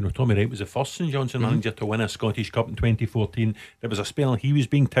departure. Tommy Wright was the first St Johnstone manager to win a Scottish Cup in 2014. There was a spell he was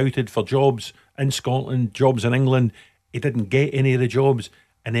being touted for jobs in Scotland, jobs in England. He didn't get any of the jobs,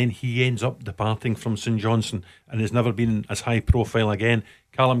 and then he ends up departing from St Johnstone and has never been as high profile again.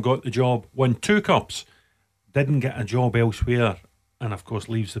 Callum got the job, won 2 cups, didn't get a job elsewhere, and of course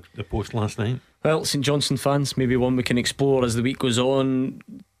leaves the post last night. Well, St Johnstone fans, maybe one we can explore as the week goes on.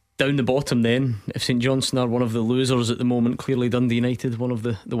 Down the bottom then, if St Johnstone are one of the losers at the moment, clearly Dundee United one of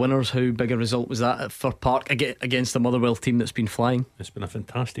the winners. How big a result was that at Fir Park against the Motherwell team that's been flying? It's been a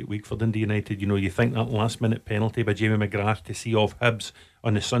fantastic week for Dundee United. You think that last minute penalty by Jamie McGrath to see off Hibs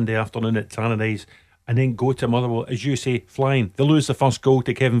on the Sunday afternoon at Tannadice, and then go to Motherwell, as you say, flying. They lose the first goal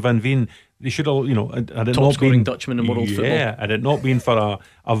to Kevin Van Veen. They should have, had it top scoring Dutchman in world football. Yeah, had it not been for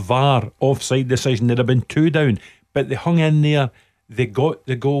a VAR offside decision, they'd have been 2 down. But they hung in there. They got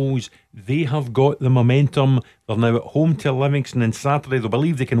the goals. They have got the momentum. They're now at home to Livingston on Saturday. They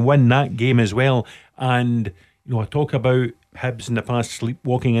believe they can win that game as well. And I talk about Hibs in the past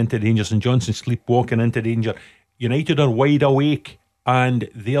sleepwalking into danger, St Johnstone sleepwalking into danger. United are wide awake, and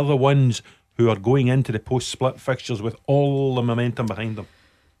they're the ones who are going into the post-split fixtures with all the momentum behind them.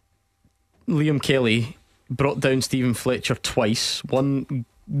 Liam Kelly brought down Stephen Fletcher twice. One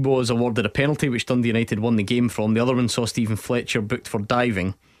was awarded a penalty which Dundee United won the game from. The other one saw Stephen Fletcher booked for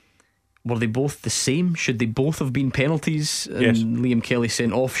diving. Were they both the same? Should they both have been penalties? And yes. Liam Kelly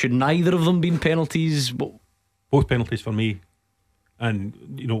sent off. Should neither of them been penalties? Both penalties for me. And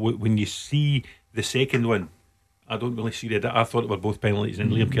when you see the second one, I don't really see that. I thought it were both penalties,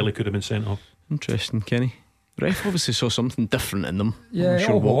 and Liam Kelly could have been sent off. Interesting, Kenny. The ref obviously saw something different in them. Yeah,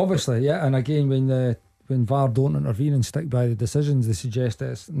 obviously, yeah. And again, when VAR don't intervene and stick by the decisions, they suggest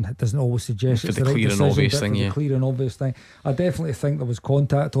that it doesn't always suggest it's the right decision, obvious thing, the clear and obvious thing. I definitely think there was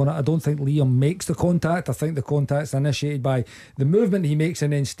contact on it. I don't think Liam makes the contact. I think the contact's initiated by the movement he makes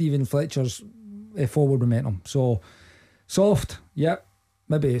and then Stephen Fletcher's forward momentum. So soft, yep.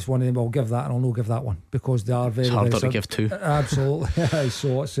 Maybe it's one of them. I'll give that, and I'll not give that one because they are very. It's harder to give 2. Absolutely.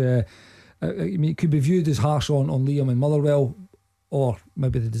 So it's. It could be viewed as harsh on Liam and Motherwell, or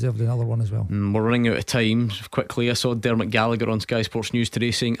maybe they deserved another one as well. We're running out of time. Quickly, I saw Dermot Gallagher on Sky Sports News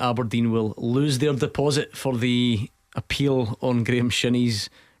today saying Aberdeen will lose their deposit for the appeal on Graham Shinney's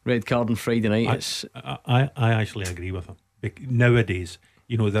red card on Friday night. I actually agree with him. Nowadays,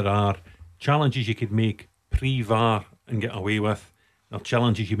 there are challenges you could make pre-VAR and get away with. There are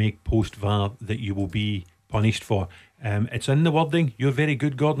challenges you make post-VAR that you will be punished for. It's in the wording. You're very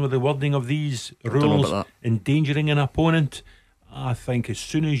good, Gordon, with the wording of these rules. Endangering an opponent. I think as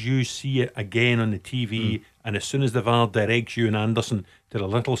soon as you see it again on the TV, and as soon as the VAR directs you and Anderson to the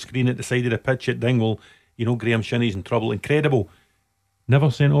little screen at the side of the pitch at Dingwall, you know Graham Shinney's in trouble. Incredible.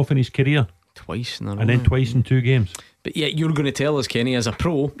 Never sent off in his career. Twice in a row. And then twice in 2 games. But yet you're going to tell us, Kenny, as a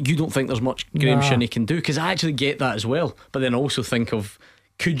pro, you don't think there's much Graham Shinney can do, because I actually get that as well. But then also think of,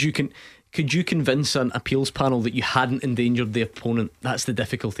 could you convince an appeals panel that you hadn't endangered the opponent? That's the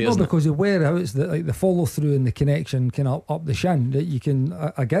difficulty, isn't it? Because of where how it's the follow through and the connection kind of up the shin that you can.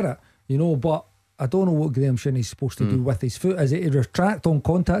 I get it, you know, but I don't know what Graham Shinney's supposed to do with his foot. Is it a retract on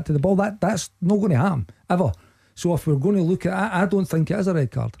contact to the ball? That's not going to happen ever. So if we're going to look at, I don't think it is a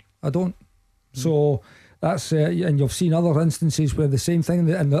red card. I don't. So that's and you've seen other instances where the same thing,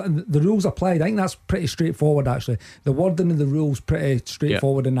 and the rules applied. I think that's pretty straightforward. Actually, the wording of the rules pretty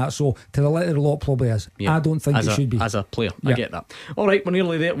straightforward in that. So to the letter of the law, probably is. I don't think it should be. As a player, I get that. All right, we're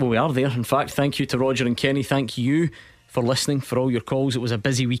nearly there. Well, we are there. In fact, thank you to Rodger and Kenny. Thank you for listening, for all your calls. It was a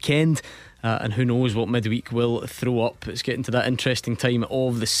busy weekend, and who knows what midweek will throw up. It's getting to that interesting time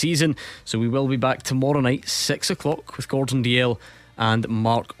of the season. So we will be back tomorrow night 6 o'clock with Gordon Dalziel and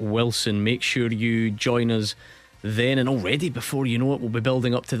Mark Wilson. Make sure you join us then, and already before you know it, we'll be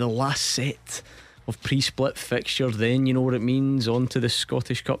building up to the last set of pre-split fixtures. Then you know what it means, on to the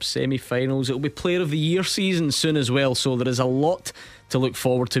Scottish Cup semi-finals. It'll be Player of the Year season soon as well, so there is a lot to look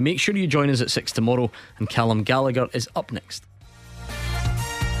forward to. Make sure you join us at 6 tomorrow, and Callum Gallagher is up next.